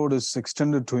Strange Road is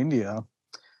extended to India,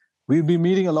 we'll be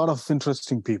meeting a lot of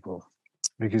interesting people,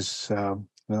 because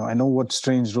I know what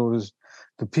Strange Road is.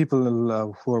 The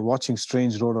people who are watching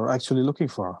Strange Road are actually looking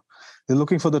for. They're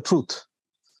looking for the truth,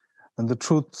 and the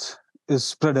truth is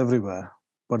spread everywhere,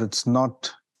 but it's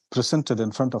not presented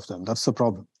in front of them. That's the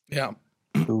problem. Yeah.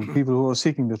 So people who are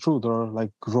seeking the truth are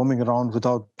like roaming around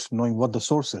without knowing what the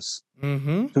source is.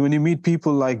 Mm-hmm. So when you meet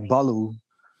people like Balu,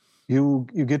 you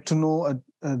get to know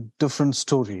a different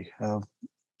story,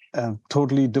 a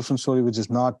totally different story, which is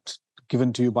not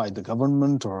given to you by the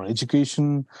government or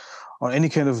education or any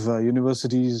kind of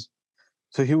universities.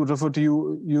 So he would refer to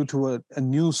you to a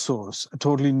new source, a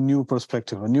totally new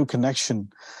perspective, a new connection,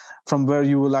 from where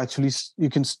you will you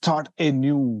can start a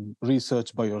new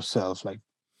research by yourself. Like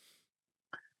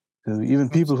even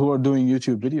people who are doing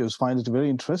YouTube videos find it very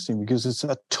interesting, because it's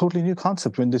a totally new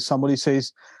concept. When somebody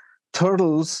says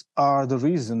turtles are the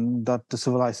reason that the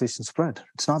civilization spread,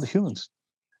 it's not the humans.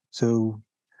 So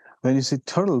when you say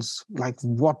turtles, like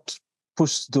what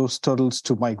pushed those turtles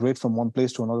to migrate from one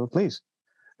place to another place?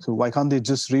 So why can't they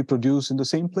just reproduce in the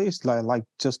same place like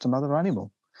just another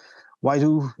animal? Why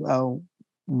do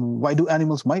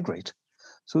animals migrate?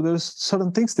 So there's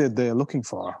certain things that they're looking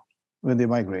for when they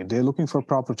migrate. They're looking for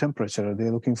proper temperature.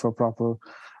 They're looking for proper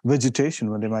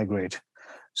vegetation when they migrate.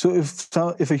 So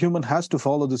if a human has to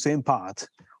follow the same path,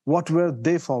 what were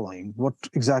they following? What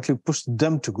exactly pushed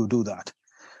them to go do that?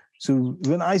 So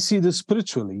when I see this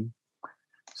spiritually,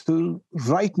 so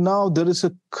right now there is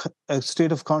a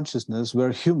state of consciousness where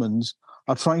humans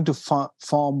are trying to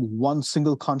form one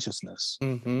single consciousness.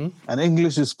 Mm-hmm. And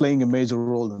English is playing a major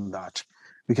role in that.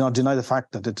 We cannot deny the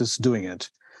fact that it is doing it.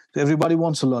 Everybody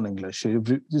wants to learn English.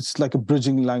 It's like a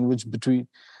bridging language between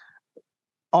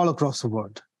all across the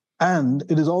world. And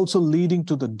it is also leading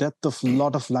to the death of a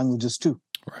lot of languages too.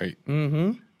 Right.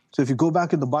 Mm-hmm. So if you go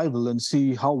back in the Bible and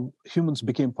see how humans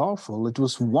became powerful, it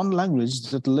was one language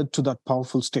that led to that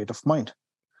powerful state of mind.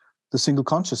 The single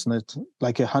consciousness,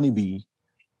 like a honeybee,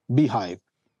 beehive.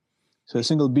 So a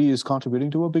single bee is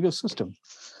contributing to a bigger system.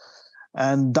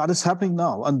 And that is happening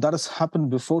now. And that has happened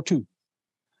before too.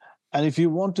 And if you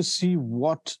want to see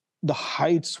what the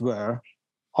heights were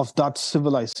of that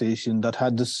civilization that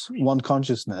had this one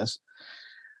consciousness,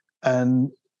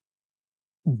 and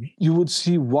you would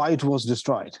see why it was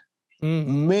destroyed.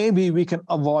 Mm-hmm. Maybe we can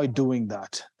avoid doing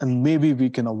that. And maybe we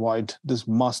can avoid this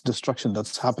mass destruction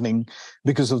that's happening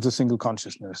because of the single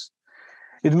consciousness.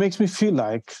 It makes me feel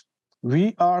like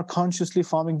we are consciously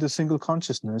forming the single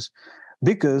consciousness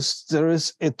because there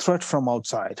is a threat from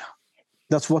outside.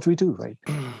 That's what we do, right?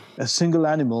 A single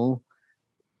animal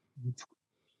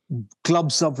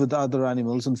clubs up with other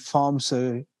animals and forms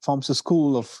a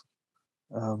school of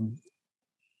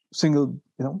single,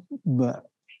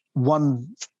 one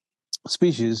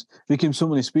species became so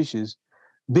many species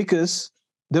because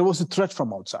there was a threat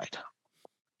from outside.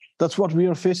 That's what we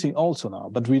are facing also now,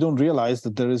 but we don't realize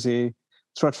that there is a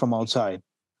threat from outside.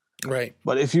 Right.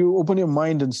 But if you open your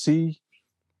mind and see,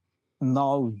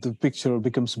 now the picture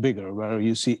becomes bigger, where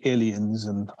you see aliens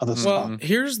and other stuff. Well,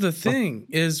 here's the thing,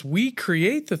 is we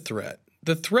create the threat.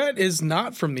 The threat is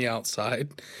not from the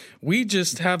outside. We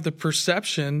just have the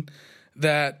perception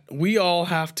that we all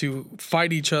have to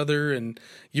fight each other and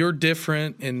you're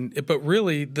different, but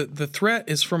really the threat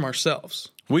is from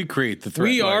ourselves. We create the threat.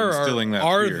 We are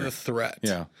fear. the threat.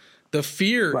 Yeah. The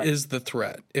fear is the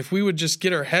threat. If we would just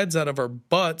get our heads out of our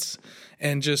butts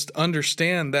and just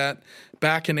understand that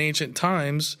back in ancient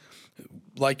times,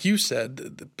 like you said,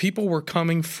 the people were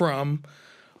coming from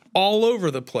all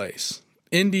over the place.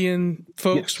 Indian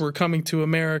folks were coming to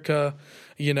America.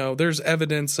 There's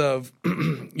evidence of,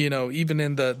 even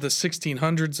in the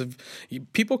 1600s of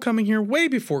people coming here way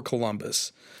before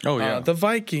Columbus. Oh, yeah. The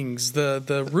Vikings,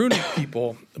 the runic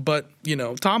people, but,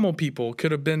 Tamil people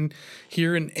could have been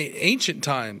here in ancient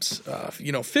times,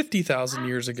 50,000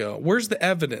 years ago. Where's the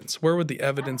evidence? Where would the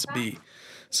evidence be?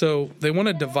 So they want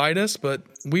to divide us, but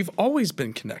we've always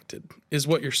been connected, is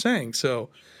what you're saying. So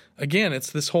again,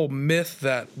 it's this whole myth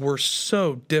that we're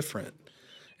so different,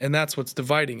 and that's what's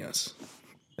dividing us.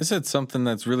 I said something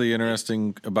that's really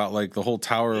interesting about like the whole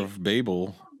Tower of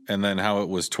Babel and then how it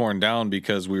was torn down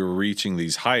because we were reaching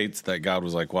these heights that God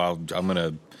was like, wow, I'm going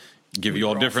to give you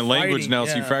all different language now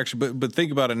so you fracture. But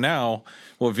think about it now.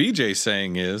 What VJ's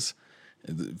saying is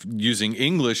using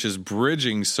English is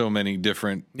bridging so many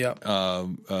different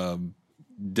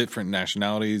different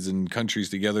nationalities and countries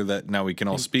together that now we can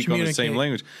all speak on the same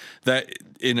language. That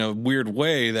in a weird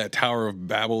way, that Tower of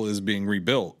Babel is being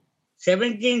rebuilt.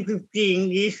 1750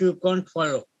 English you can't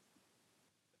follow.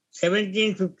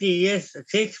 1750 years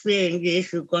Shakespeare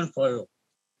English you can't follow.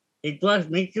 It was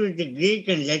mixed with the Greek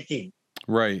and Latin.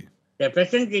 Right. The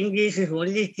present English is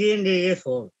only 300 years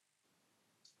old.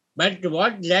 But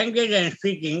what language I am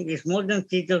speaking is more than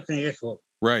 3,000 years old.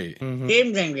 Right. Mm-hmm.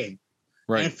 Same language.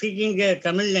 Right. I am speaking the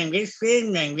Tamil language,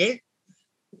 same language.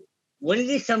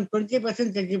 Only some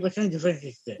 20%, 30% difference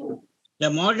is there. The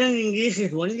modern English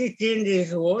is only 300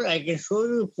 years old. I can show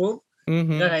you proof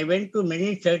that I went to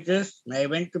many churches, I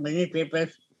went to many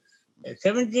papers.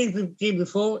 1750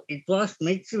 before, it was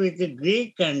mixed with the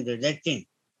Greek and the Latin.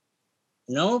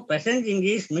 Now, present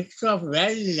English mixed of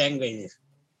various languages.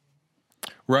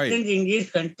 Right. Present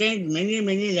English contains many,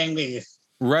 many languages.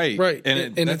 Right.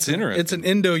 And that's interesting. It's an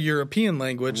Indo-European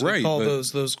language. They call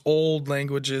those old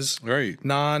languages. Right.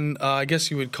 I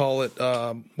guess you would call it,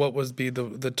 what would be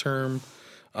the term?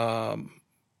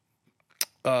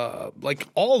 Like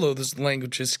all of those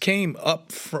languages came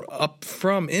up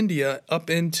from India up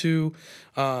into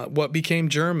what became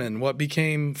German, what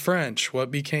became French, what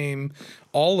became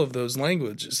all of those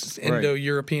languages.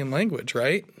 Indo-European language,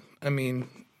 right? I mean,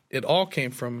 it all came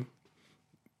from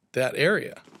that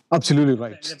area. Absolutely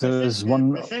right. The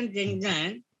present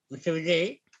England, Mr.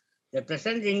 Vijay, the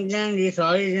present England is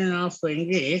origin of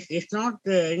English. It's not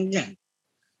England.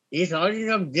 It's origin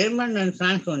of German and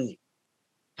France only.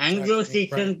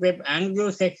 Anglo-Saxon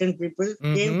people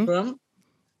came from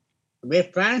where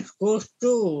France goes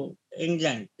to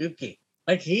England, UK.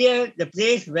 But here, the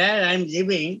place where I'm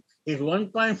living is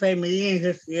 1.5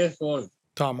 million years old.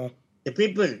 Tamil. The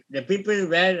people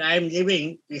where I'm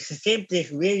living is the same place,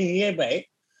 very nearby.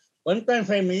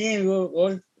 1.5 million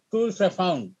old tools are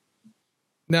found.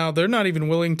 Now, they're not even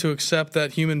willing to accept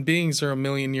that human beings are 1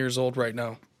 million years old right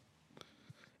now.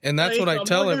 And that's what I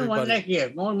tell everybody. More than 1 lakh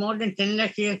years, more than 10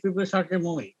 lakh years, people started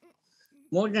moving.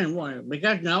 More than one.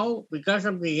 Because now, because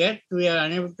of the earth, we are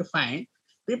unable to find.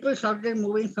 People started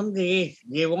moving from the earth.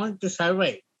 They want to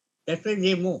survive. That's why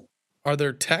they move. Are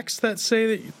there texts that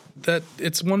say that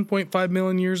it's 1.5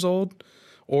 million years old?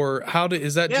 Or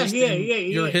is that just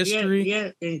your history?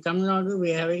 Yeah, in Tamil Nadu,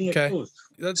 we're having a course.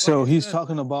 So he's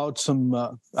talking about some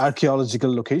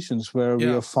archaeological locations where we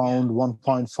have found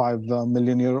 1.5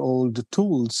 million year old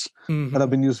tools that have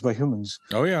been used by humans.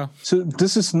 Oh yeah. So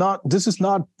this is not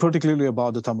particularly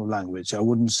about the Tamil language. I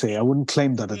wouldn't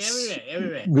claim that it's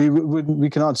everywhere. We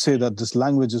cannot say that this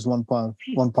language is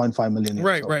 1.5 million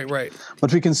years old. Right.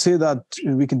 But we can say that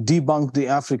we can debunk the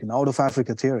out of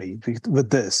Africa theory with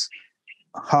this.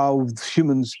 How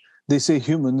humans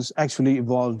actually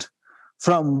evolved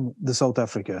from the South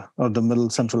Africa or the Middle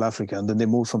Central Africa, and then they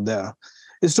moved from there.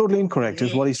 It's totally incorrect,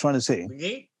 is what he's trying to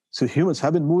say. So humans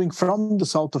have been moving from the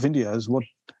south of India, is what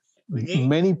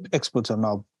many experts are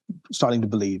now starting to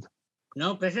believe.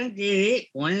 Now, presently,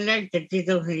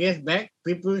 130,000 years back,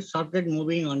 people started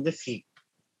moving on the sea.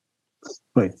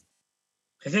 Right.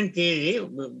 Present theory,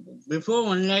 before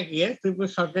 1 lakh years, people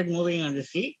started moving on the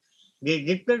sea. They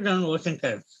depend on ocean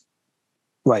currents.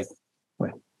 Right.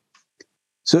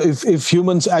 So if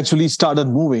humans actually started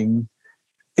moving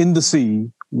in the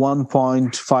sea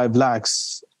 1.5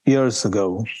 lakhs years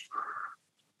ago,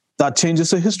 that changes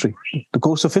the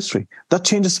course of history. That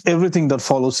changes everything that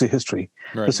follows the history.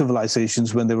 Right. The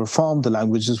civilizations, when they were formed, the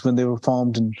languages, when they were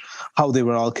formed, and how they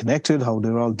were all connected, how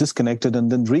they were all disconnected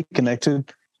and then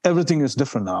reconnected. Everything is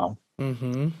different now.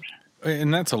 Mm-hmm.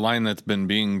 And that's a line that's been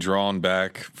being drawn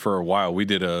back for a while. We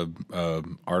did a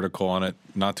article on it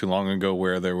not too long ago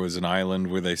where there was an island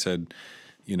where they said,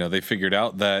 they figured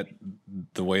out that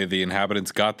the way the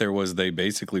inhabitants got there was they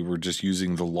basically were just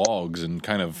using the logs and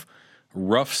kind of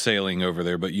rough sailing over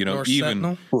there. But, North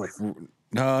even...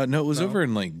 No, it was over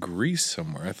in like Greece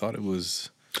somewhere. I thought it was...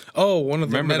 Oh, one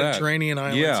of the Mediterranean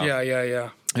islands. Yeah.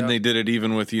 And they did it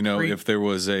even with, if there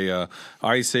was a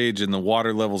ice age and the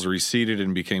water levels receded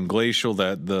and became glacial,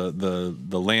 that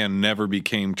the land never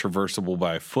became traversable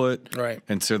by foot. Right.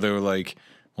 And so they were like,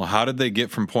 well, how did they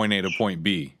get from point A to point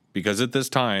B? Because at this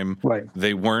time,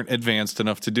 they weren't advanced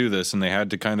enough to do this, and they had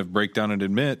to kind of break down and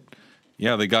admit,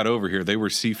 Yeah, they got over here. They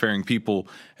were seafaring people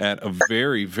at a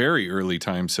very, very early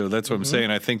time. So that's what I'm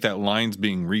saying. I think that line's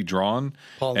being redrawn.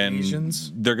 Polynesians.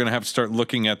 And they're going to have to start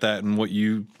looking at that. And what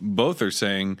you both are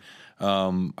saying,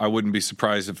 I wouldn't be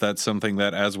surprised if that's something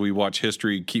that as we watch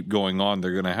history keep going on,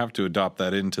 they're going to have to adopt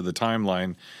that into the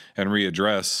timeline and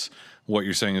readdress what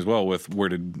you're saying as well with where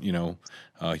did,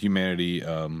 humanity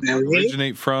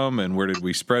originate from and where did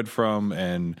we spread from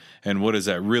and what does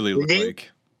that really look like?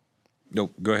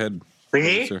 Nope, go ahead.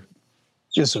 Sir.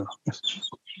 Yes, sir.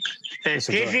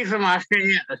 Stacy from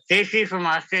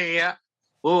Australia,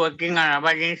 who working on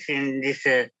Aborigines in this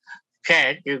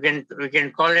chat. We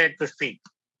can call her to speak.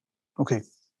 Okay.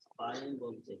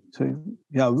 So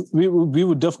yeah, we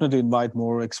would definitely invite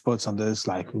more experts on this.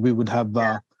 Like we would have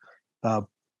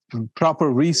proper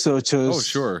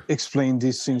researchers explain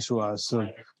these things to us,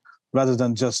 rather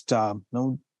than just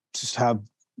just have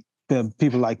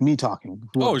people like me talking.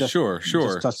 Sure.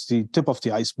 Just touch the tip of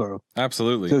the iceberg.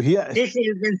 Absolutely. So You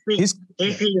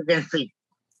can speak.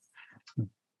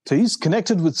 So he's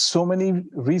connected with so many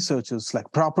researchers, like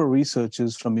proper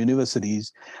researchers from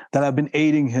universities that have been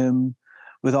aiding him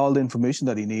with all the information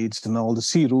that he needs and all the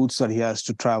sea routes that he has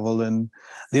to travel. And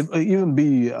they've even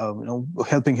be,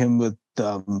 helping him with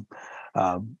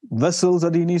vessels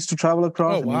that he needs to travel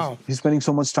across. Oh, wow. He's spending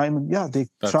so much time. And they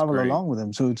travel along with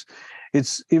him. So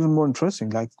it's even more interesting.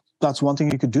 Like that's one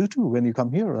thing you could do too when you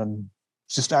come here and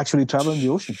just actually travel in the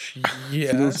ocean.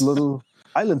 Yes. So those little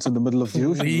islands in the middle of the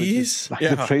ocean. Please? Like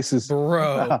the traces.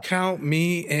 Bro, count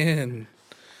me in.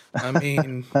 I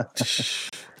mean,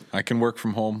 I can work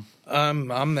from home.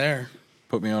 I'm there.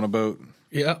 Put me on a boat.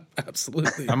 Yeah,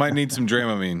 absolutely. I might need some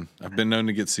Dramamine. I've been known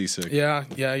to get seasick. Yeah,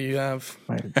 you have.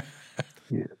 Right.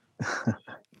 Yeah.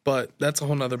 But that's a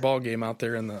whole nother ball game out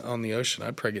there on the ocean.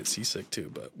 I'd probably get seasick too,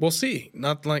 but we'll see.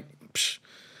 Not like,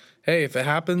 hey, if it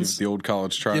happens, give it the old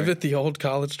college try. Give it the old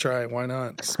college try. Why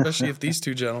not? Especially if these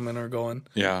two gentlemen are going.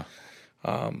 Yeah.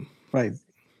 Right.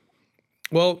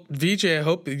 Well, VJ, I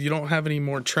hope you don't have any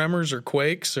more tremors or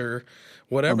quakes or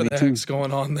whatever the heck's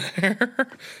going on there.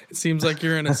 It seems like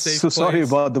you're in a safe place. Sorry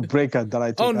about the breakup that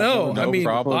I took. Oh, no. I mean,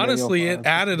 problem. Honestly, it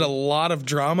added a lot of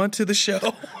drama to the show.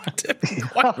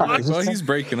 Well, he's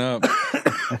breaking up.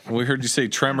 We heard you say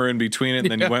tremor in between it,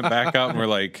 and then you went back out and we're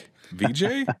like, VJ?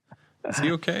 Is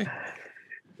he okay?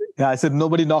 Yeah, I said,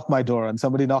 nobody knocked my door, and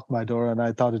somebody knocked my door, and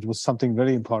I thought it was something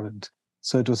very important.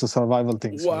 So it was a survival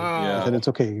thing. So Wow. I said, it's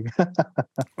okay.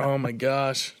 Oh, my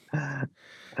gosh.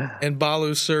 And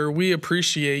Balu, sir, we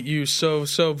appreciate you so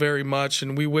very much,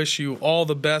 and we wish you all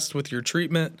the best with your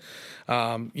treatment.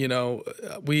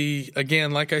 We,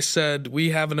 again, like I said,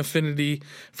 we have an affinity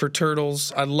for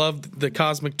turtles. I love the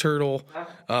cosmic turtle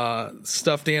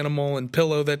stuffed animal and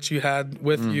pillow that you had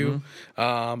with you.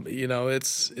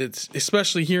 It's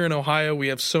especially here in Ohio, we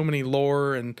have so many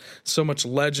lore and so much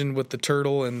legend with the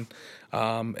turtle, and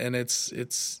it's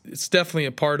definitely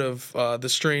a part of the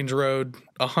Strange Road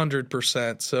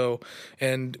 100%. So,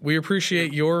 and we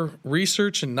appreciate your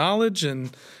research and knowledge and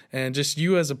just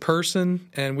you as a person,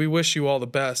 and we wish you all the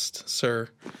best, sir.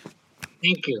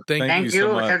 Thank you. Thank you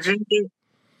so much.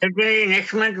 Certainly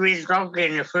next month we'll talk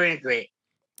in a fluent way.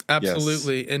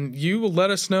 Absolutely. Yes. And you will let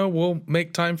us know. We'll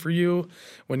make time for you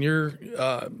when you're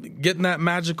getting that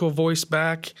magical voice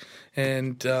back.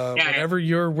 And whenever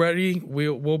you're ready,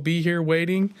 we'll be here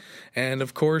waiting. And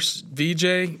of course,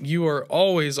 VJ, you are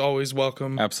always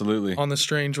welcome. Absolutely. On the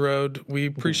Strange Road. We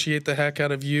appreciate the heck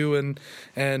out of you and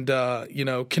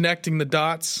connecting the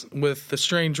dots with the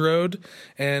Strange Road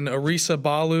and Orissa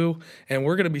Balu. And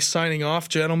we're going to be signing off,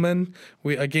 gentlemen.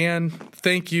 We again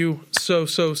thank you so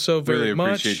very much. Really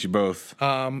appreciate you both.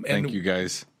 Thank you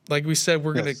guys. Like we said,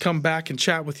 we're going to come back and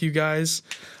chat with you guys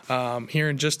here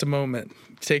in just a moment.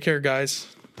 Take care, guys.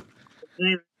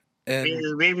 And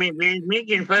we'll meet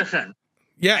in person.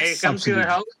 Yes. I'll come to your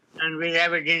house and we'll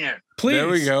have a dinner. Please. There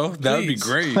we go. That would be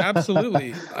great.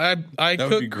 Absolutely. That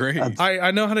would be great.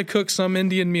 I know how to cook some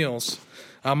Indian meals.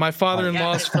 My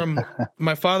father-in-law's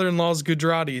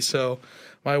Gujarati, so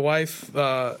my wife,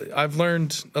 I've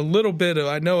learned a little bit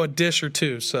I know a dish or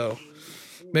two, so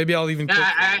maybe I'll even cook.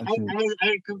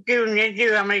 I cook you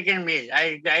Native American meal.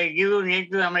 I give you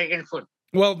Native American food.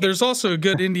 Well, there's also a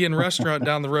good Indian restaurant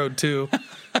down the road, too.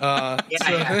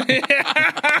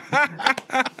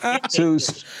 So,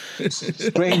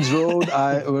 Strange Road,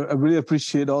 I really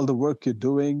appreciate all the work you're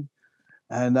doing.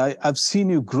 And I've seen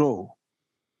you grow.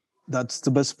 That's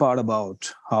the best part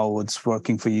about how it's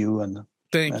working for you. And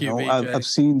Thank you, I've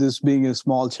seen this being a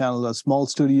small channel, a small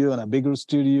studio and a bigger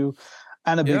studio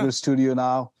and a bigger studio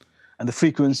now. and the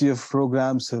frequency of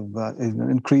programs have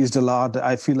increased a lot.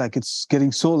 I feel like it's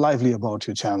getting so lively about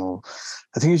your channel.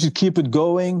 I think you should keep it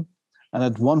going. And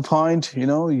at one point,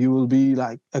 you will be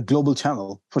like a global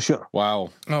channel for sure.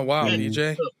 Wow. Oh, wow, VJ.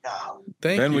 Yeah.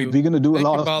 Thank you. We're going to do a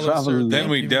lot of Balu, travel. sir. Then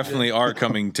we definitely are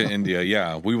coming to India.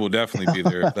 Yeah, we will definitely be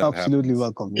there if that Absolutely happens.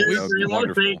 welcome. You Yes. are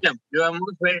most welcome. You are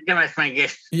most welcome as my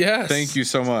guest. Yes. Thank you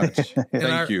so much.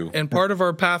 Thank you. And part of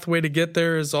our pathway to get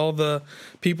there is all the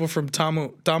people from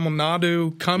Tamil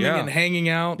Nadu coming and hanging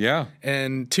out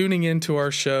and tuning into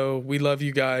our show. We love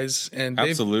you guys. And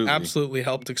they've absolutely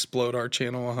helped explode our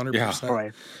channel 100%. Yeah.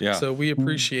 Right. Yeah. So we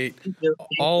appreciate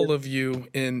all of you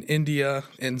in India,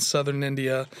 in southern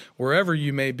India, wherever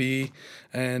you may be.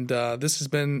 And this has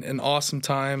been an awesome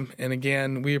time. And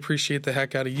again, we appreciate the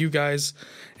heck out of you guys.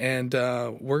 And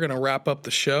we're going to wrap up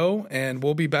the show. And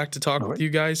we'll be back to talk with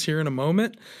you guys here in a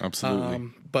moment.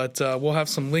 Absolutely. But we'll have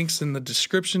some links in the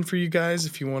description for you guys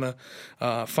if you want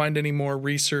to find any more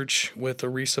research with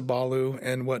Orissa Balu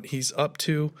and what he's up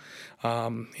to.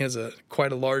 He has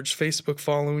quite a large Facebook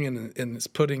following and is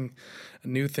putting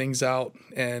new things out.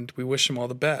 And we wish him all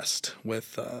the best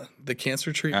with the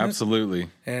cancer treatment. Absolutely.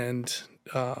 And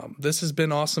this has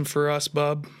been awesome for us,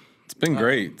 bub. It's been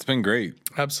great. It's been great.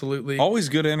 Absolutely. Always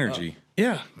good energy.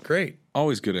 Yeah, great.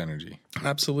 Always good energy.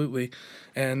 Absolutely.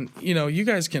 And, you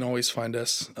guys can always find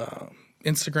us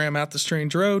Instagram at The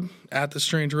Strange Road, at The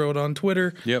Strange Road on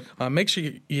Twitter. Yep. Make sure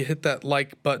you hit that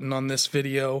like button on this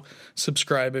video,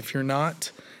 subscribe if you're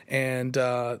not, and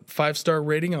 5-star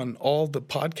rating on all the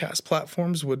podcast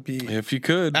platforms would be if you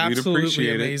could, absolutely we'd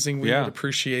appreciate amazing. It. We would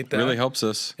appreciate that. Really helps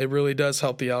us. It really does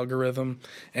help the algorithm.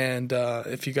 And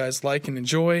if you guys like and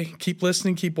enjoy, keep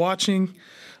listening, keep watching.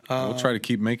 We'll try to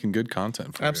keep making good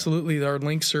content for Absolutely. Our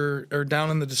links are down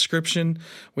in the description.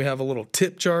 We have a little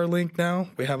tip jar link now.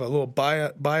 We have a little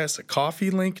buy us a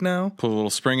coffee link now. Put a little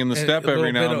spring in the step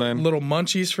every now and then. Little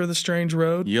munchies for the Strange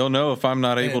Road. You'll know if I'm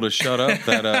not able to shut up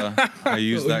that I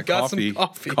use that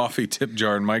coffee tip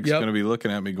jar, and Mike's going to be looking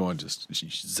at me going, just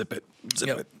zip it.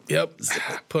 Yep.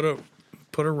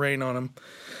 Put a rain on him.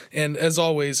 And as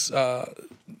always,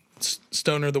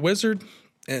 Stoner the Wizard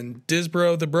and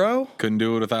Disbro the Bro. Couldn't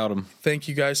do it without him. Thank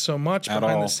you guys so much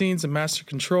behind the scenes and Master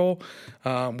Control.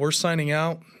 We're signing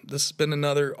out. This has been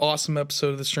another awesome episode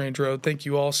of The Strange Road. Thank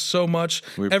you all so much.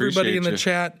 Everybody in the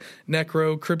chat,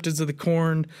 Necro, Cryptids of the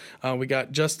Corn. We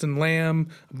got Justin Lamb,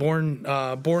 Born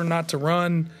Not to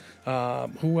Run.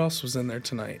 Who else was in there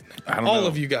tonight? All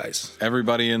of you guys.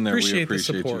 Everybody in there. We appreciate the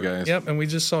support. You guys. Yep, and we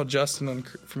just saw Justin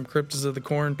from Cryptids of the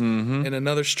Corn in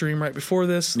another stream right before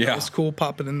this. That was cool,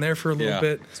 popping in there for a little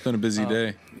bit. It's been a busy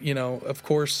day. Of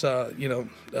course,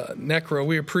 Necro,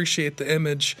 we appreciate the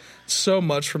image so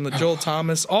much from the Joel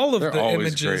Thomas. All of the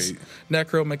images, great.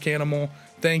 Necro, Mechanimal,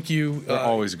 thank you. They're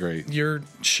always great. Your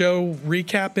show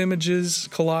recap images,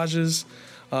 collages,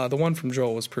 the one from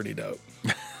Joel was pretty dope.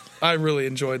 I really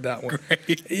enjoyed that one.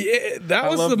 Great. Yeah, that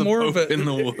was the more of a in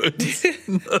the woods.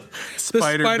 the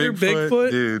spider Bigfoot.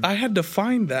 Dude. I had to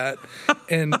find that,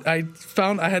 and I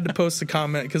had to post a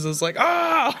comment because I was like,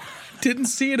 didn't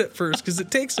see it at first because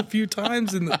it takes a few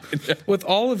times with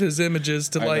all of his images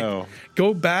to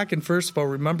go back and first of all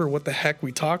remember what the heck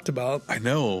we talked about. I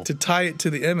know to tie it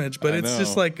to the image, but it's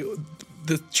just like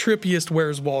the trippiest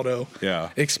Where's Waldo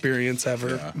experience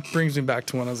ever. Yeah. Brings me back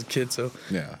to when I was a kid. So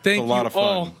thank you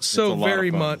all so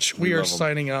very much. We are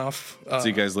signing off. See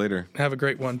you guys later. Have a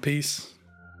great one. Peace.